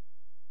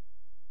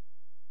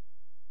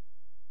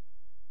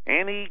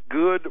 Any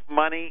good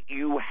money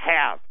you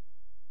have,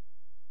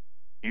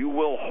 you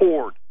will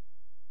hoard.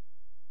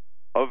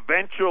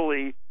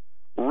 Eventually,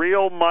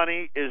 real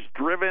money is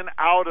driven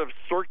out of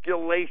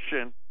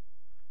circulation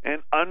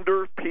and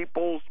under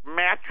people's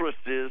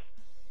mattresses,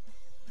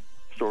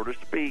 so to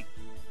speak,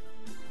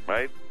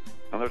 right?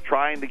 And they're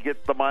trying to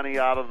get the money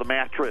out of the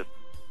mattress.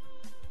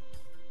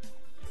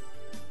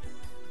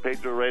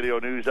 Patriot Radio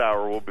News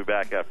Hour. We'll be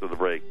back after the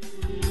break.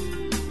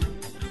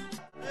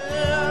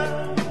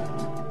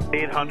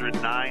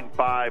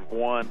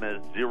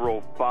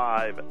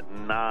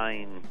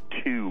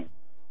 800-951-0592. You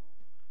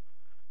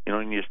know,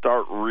 and you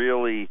start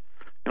really,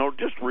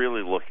 just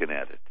really looking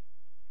at it.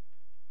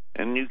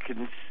 And you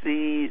can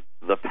see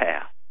the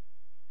path.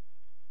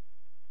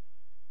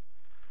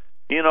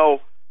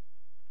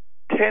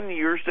 10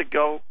 years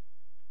ago,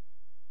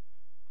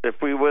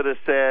 if we would have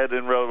said,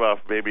 and well,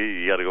 maybe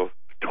you got to go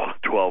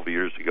 12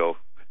 years ago,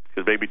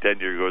 because maybe 10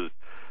 years ago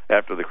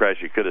after the crash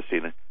you could have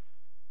seen it,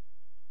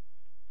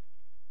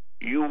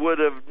 you would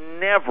have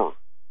never,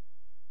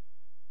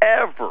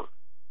 ever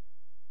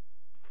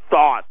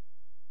thought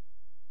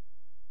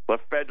the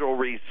Federal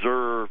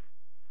Reserve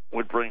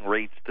would bring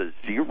rates to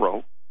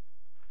zero.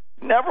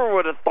 Never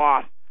would have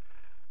thought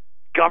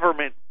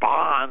government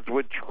bonds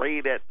would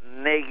trade at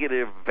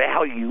negative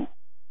value.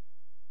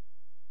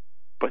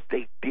 But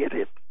they did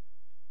it.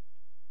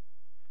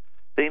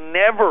 They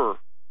never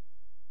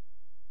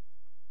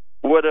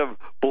would have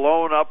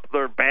blown up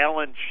their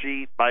balance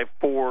sheet by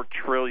 $4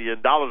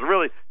 trillion.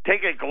 Really,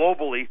 take it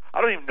globally,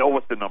 I don't even know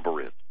what the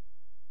number is.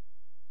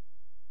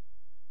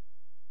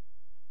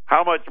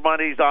 How much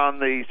money's on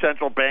the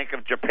Central Bank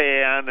of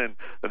Japan and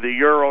the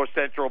Euro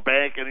Central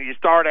Bank, and you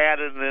start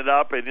adding it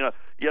up, and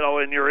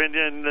and you're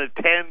in the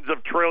tens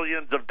of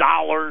trillions of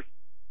dollars,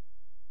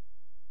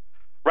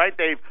 right?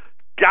 They've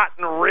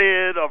gotten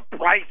rid of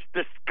price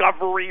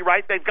discovery,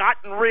 right? They've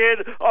gotten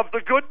rid of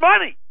the good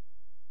money,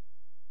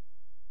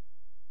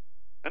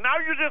 and now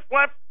you're just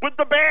left with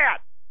the bad.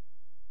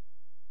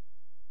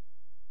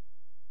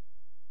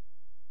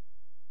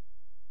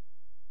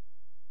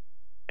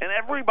 And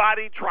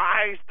everybody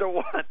tries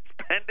to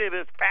spend it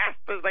as fast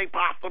as they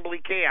possibly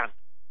can.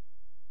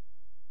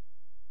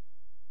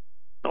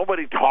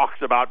 Nobody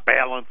talks about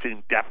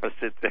balancing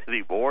deficits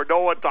anymore.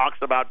 No one talks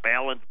about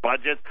balanced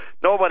budgets.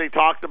 Nobody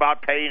talks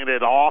about paying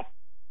it off.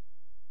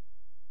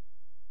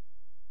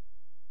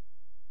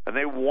 And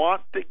they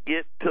want to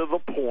get to the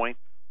point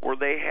where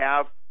they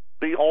have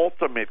the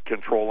ultimate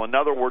control. In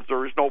other words,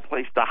 there is no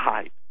place to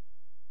hide.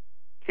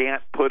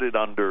 Can't put it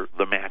under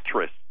the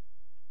mattress.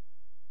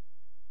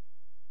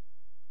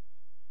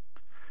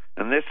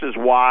 And this is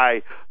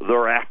why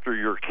they're after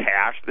your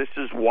cash. This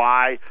is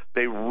why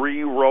they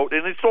rewrote.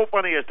 And it's so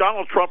funny, as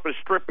Donald Trump is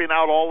stripping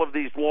out all of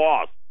these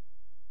laws,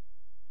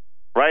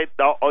 right?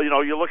 You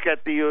know, you look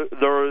at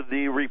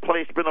the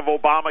replacement of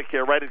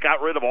Obamacare, right? It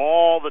got rid of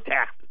all the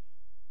taxes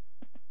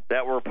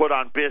that were put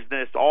on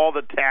business, all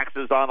the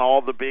taxes on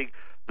all the big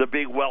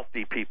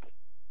wealthy people,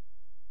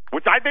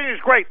 which I think is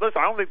great.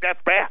 Listen, I don't think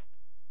that's bad.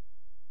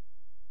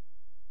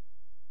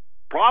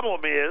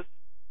 Problem is,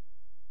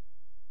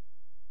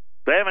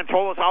 they haven't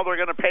told us how they're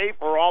going to pay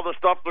for all the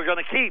stuff they're going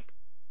to keep.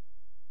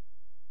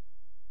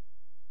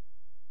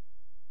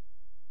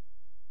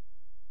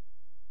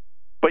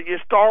 But you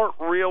start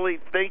really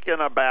thinking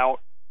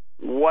about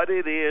what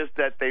it is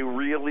that they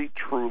really,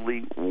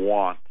 truly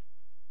want.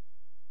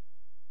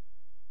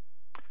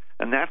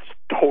 And that's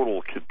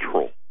total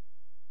control.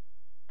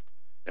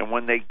 And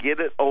when they get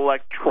it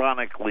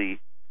electronically,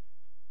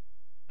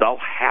 they'll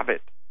have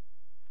it.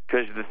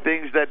 Because the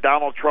things that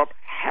Donald Trump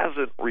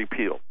hasn't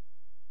repealed,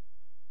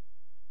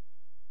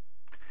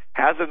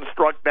 hasn't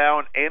struck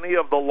down any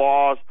of the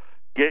laws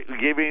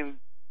giving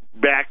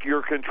back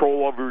your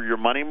control over your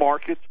money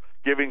markets,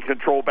 giving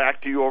control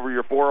back to you over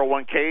your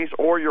 401ks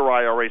or your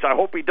IRAs. I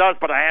hope he does,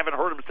 but I haven't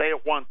heard him say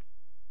it once.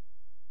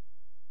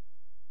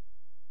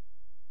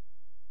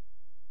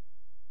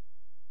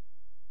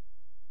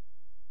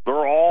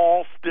 They're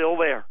all still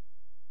there.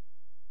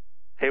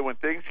 Hey, when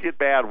things get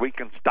bad, we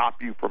can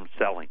stop you from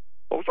selling.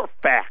 Those are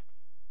facts.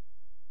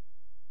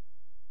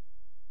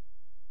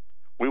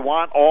 We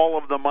want all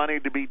of the money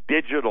to be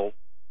digital,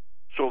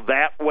 so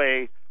that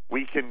way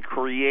we can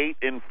create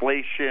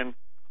inflation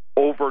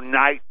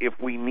overnight if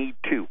we need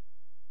to.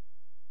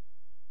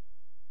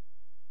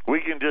 We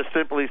can just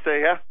simply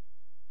say,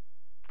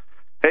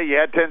 hey, you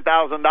had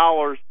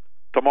 $10,000.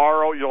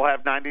 Tomorrow you'll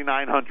have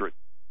 $9,900.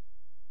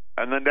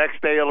 And the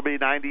next day it'll be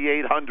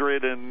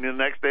 $9,800, and the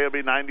next day it'll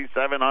be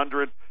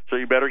 $9,700, so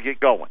you better get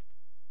going.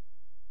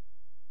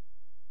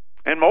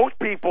 And most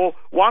people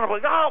want to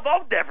be,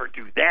 they'll never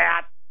do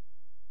that.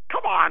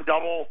 Come on,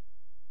 Double.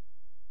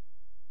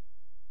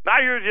 Now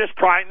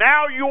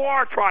you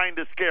are trying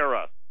to scare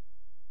us.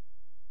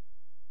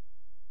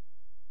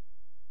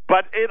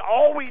 But it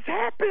always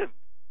happens.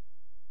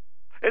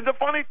 And the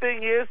funny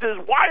thing is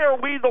why are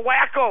we the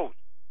wackos?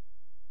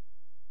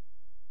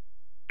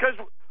 Because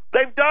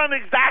they've done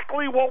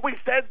exactly what we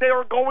said they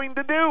were going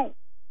to do.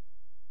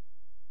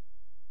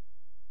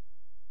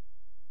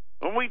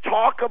 When we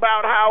talk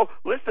about how,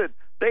 listen,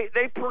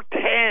 they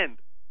pretend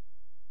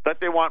that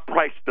they want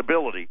price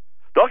stability.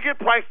 They'll get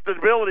price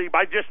stability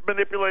by just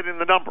manipulating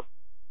the number.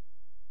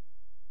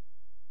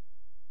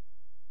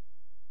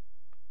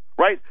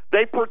 Right?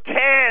 They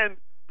pretend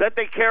that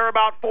they care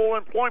about full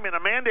employment, a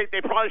mandate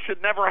they probably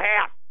should never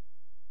have.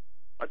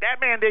 But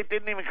that mandate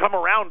didn't even come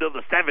around till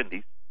the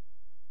 70s.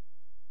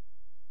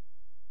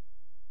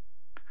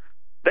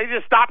 They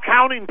just stopped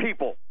counting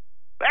people.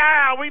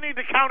 We need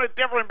to count it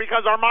different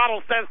because our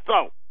model says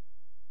so.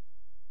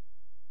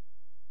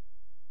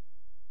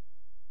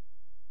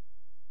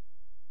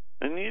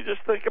 And you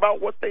just think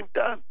about what they've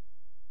done.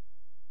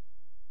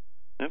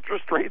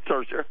 Interest rates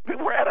are,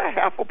 we're at a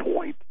 0.5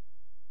 point.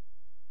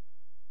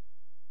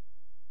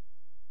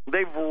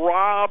 They've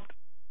robbed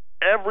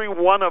every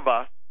one of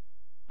us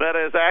that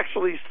has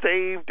actually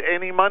saved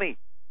any money.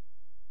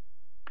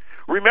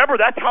 Remember,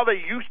 that's how they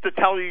used to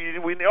tell you,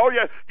 you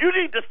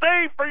need to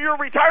save for your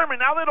retirement.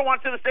 Now they don't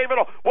want you to save at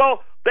all.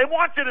 Well, they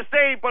want you to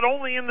save, but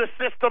only in the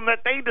system that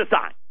they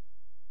design.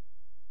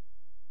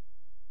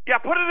 Yeah,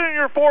 put it in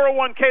your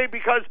 401k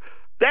because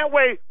that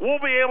way we'll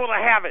be able to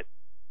have it.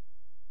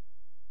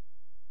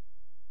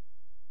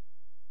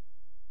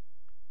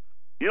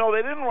 They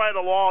didn't write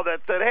a law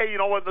that said, hey,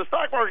 when the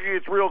stock market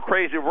gets real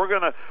crazy, we're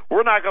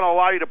not gonna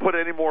allow you to put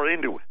any more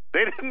into it.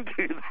 They didn't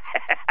do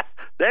that.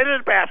 They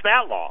didn't pass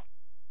that law.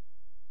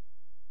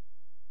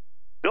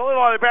 The only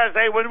law they passed,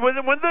 hey, when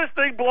this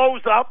thing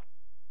blows up,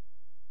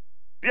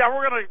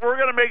 we're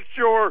gonna make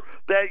sure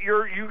that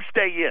you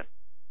stay in.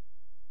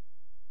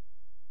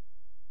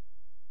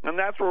 And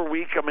that's where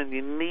we come in.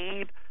 You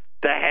need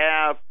to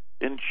have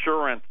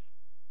insurance.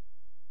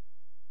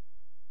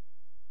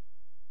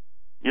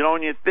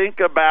 When you think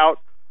about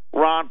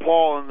Ron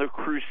Paul and the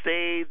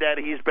crusade that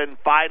he's been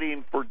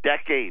fighting for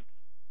decades,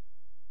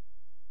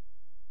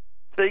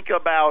 think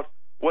about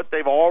what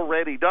they've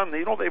already done.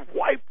 They've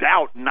wiped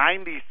out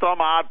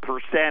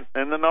 90-some-odd%,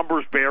 and the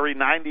numbers vary,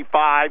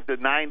 95 to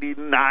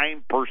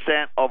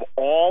 99% of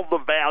all the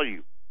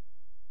value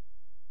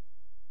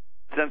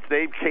since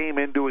they came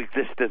into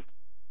existence.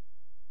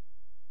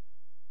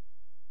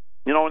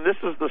 And this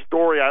is the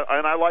story,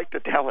 and I like to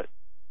tell it.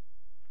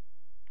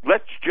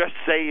 Let's just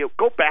say,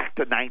 go back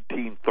to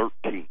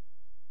 1913.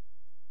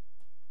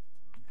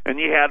 And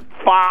you had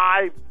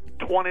 5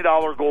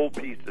 $20 gold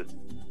pieces.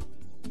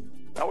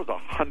 That was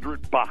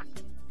 $100.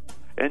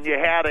 And you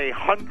had a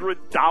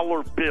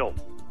 $100 bill.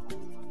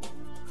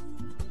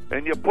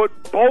 and you put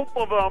both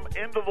of them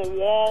into the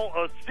wall,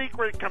 a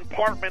secret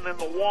compartment in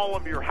the wall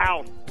of your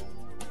house.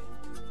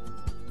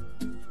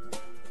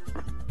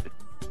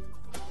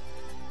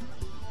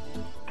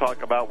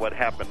 Talk about what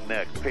happened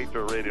next.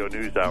 Patriot Radio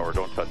News Hour.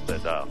 Don't touch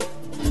that dial.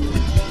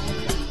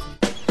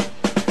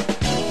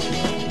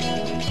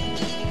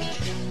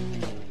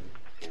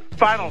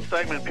 Final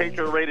segment,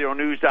 Patriot Radio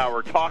News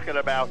Hour, talking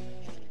about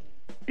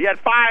you had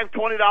 5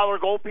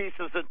 $20 gold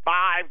pieces and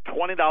 5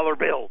 $20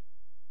 bills.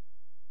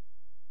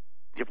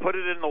 You put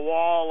it in the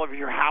wall of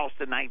your house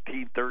in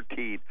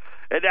 1913.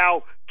 And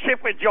now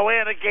Chip and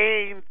Joanna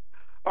Gaines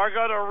are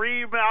going to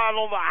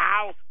remodel the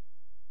house,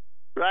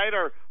 right?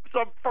 Or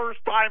some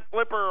first-time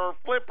flipper or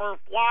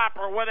flop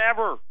or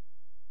whatever.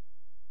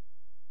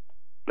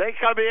 They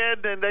come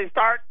in and they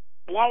start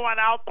blowing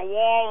out the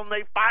wall and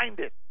they find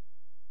it.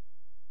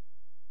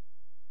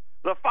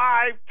 The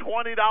 5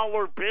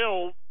 $20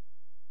 bills,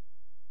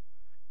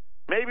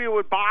 maybe you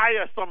would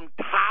buy some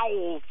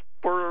towels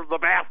for the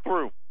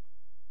bathroom.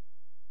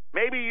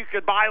 Maybe you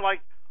could buy,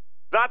 like,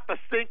 not the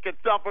sink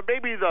itself, but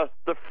maybe the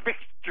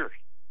fixtures.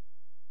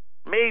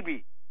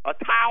 Maybe a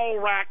towel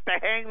rack to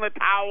hang the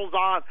towels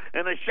on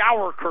and a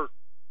shower curtain.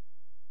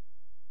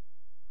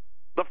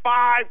 The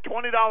 5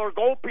 $20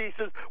 gold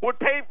pieces would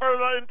pay for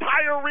the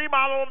entire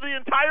remodel of the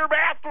entire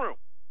bathroom.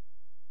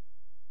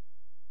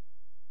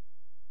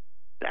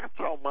 That's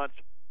how much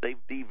they've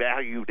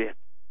devalued it.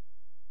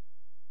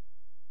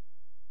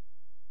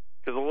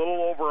 Because a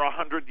little over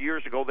 100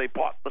 years ago, they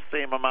bought the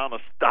same amount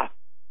of stuff.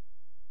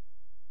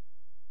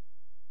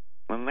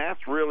 And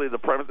that's really the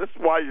premise. This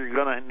is why you're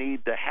going to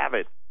need to have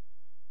it.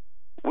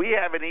 We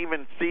haven't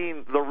even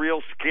seen the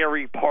real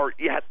scary part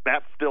yet.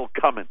 That's still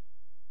coming.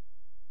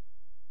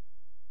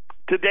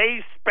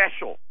 Today's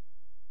special.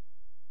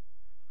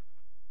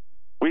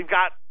 We've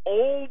got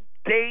old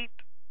date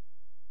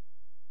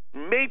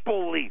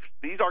Maple Leafs.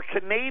 These are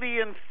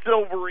Canadian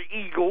Silver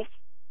Eagles.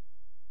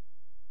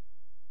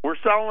 We're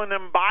selling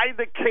them by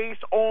the case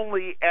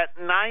only at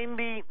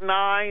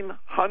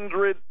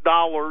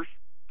 $9,900.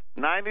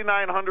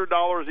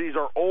 $9,900. These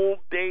are old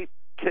date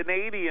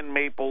Canadian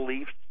Maple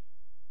Leafs.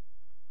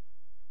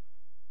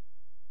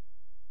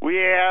 We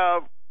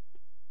have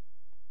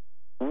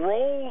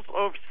rolls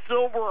of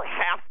silver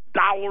half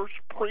dollars,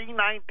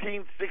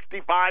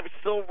 pre-1965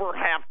 silver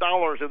half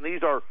dollars, and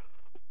these are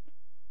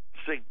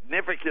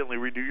significantly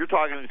reduced. You're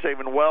talking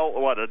saving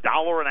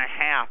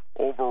 $1.50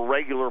 over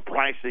regular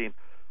pricing.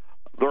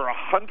 They're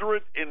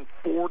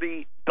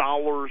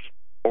 $140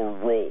 a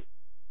roll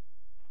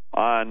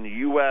on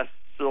U.S.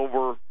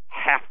 silver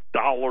half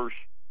dollars,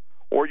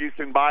 or you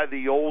can buy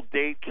the old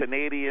date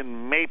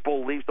Canadian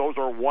Maple Leafs. Those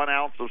are 1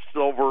 ounce of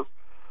silver.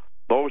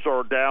 Those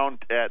are down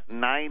at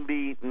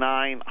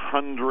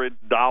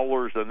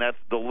 $9,900, and that's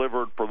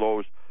delivered for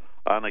those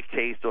on a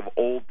case of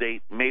old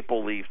date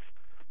Maple Leafs,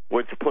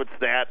 which puts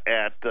that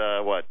at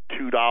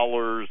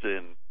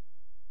 $2.30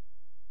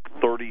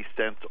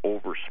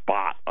 over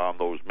spot on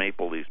those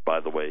Maple Leafs, by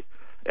the way.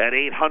 At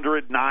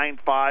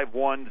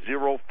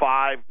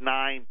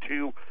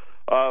 800-951-0592.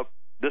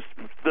 The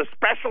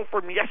special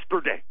from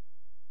yesterday,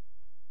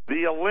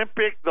 the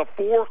Olympic, the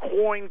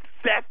 4-coin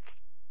sets,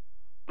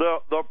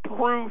 the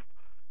proof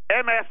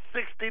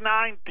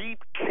MS-69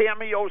 deep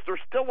cameos. There's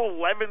still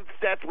 11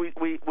 sets.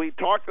 We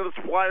talked to the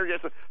supplier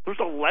yesterday. There's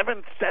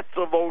 11 sets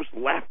of those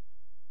left.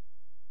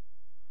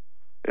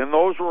 And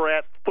those were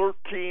at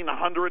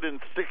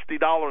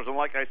 $1,360. And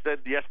like I said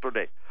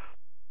yesterday,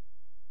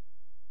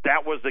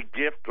 that was a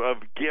gift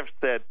of gifts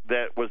that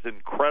was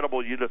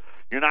incredible. You're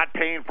not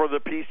paying for the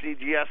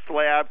PCGS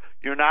slab.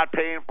 You're not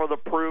paying for the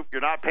proof. You're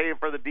not paying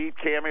for the deep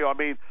cameo. I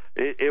mean,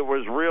 it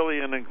was really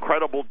an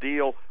incredible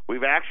deal.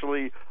 We've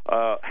actually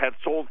had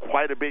sold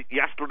quite a bit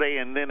yesterday,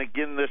 and then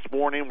again this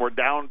morning. We're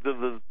down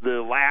to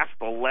the last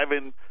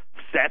 11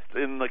 sets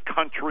in the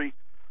country.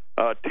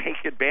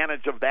 Take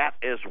advantage of that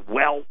as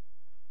well.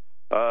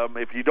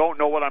 If you don't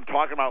know what I'm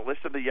talking about,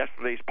 listen to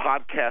yesterday's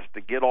podcast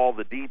to get all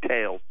the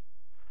details.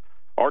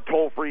 Our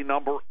toll-free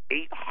number,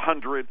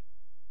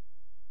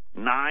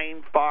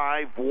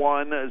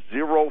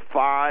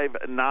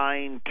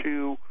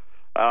 800-951-0592.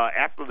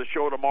 After the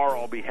show tomorrow,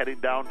 I'll be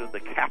heading down to the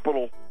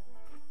Capitol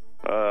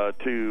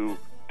to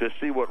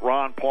see what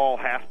Ron Paul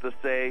has to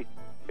say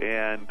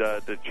and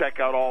to check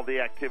out all the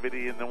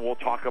activity, and then we'll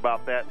talk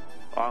about that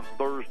on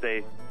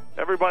Thursday.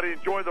 Everybody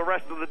enjoy the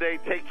rest of the day.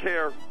 Take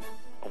care,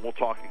 and we'll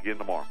talk again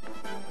tomorrow.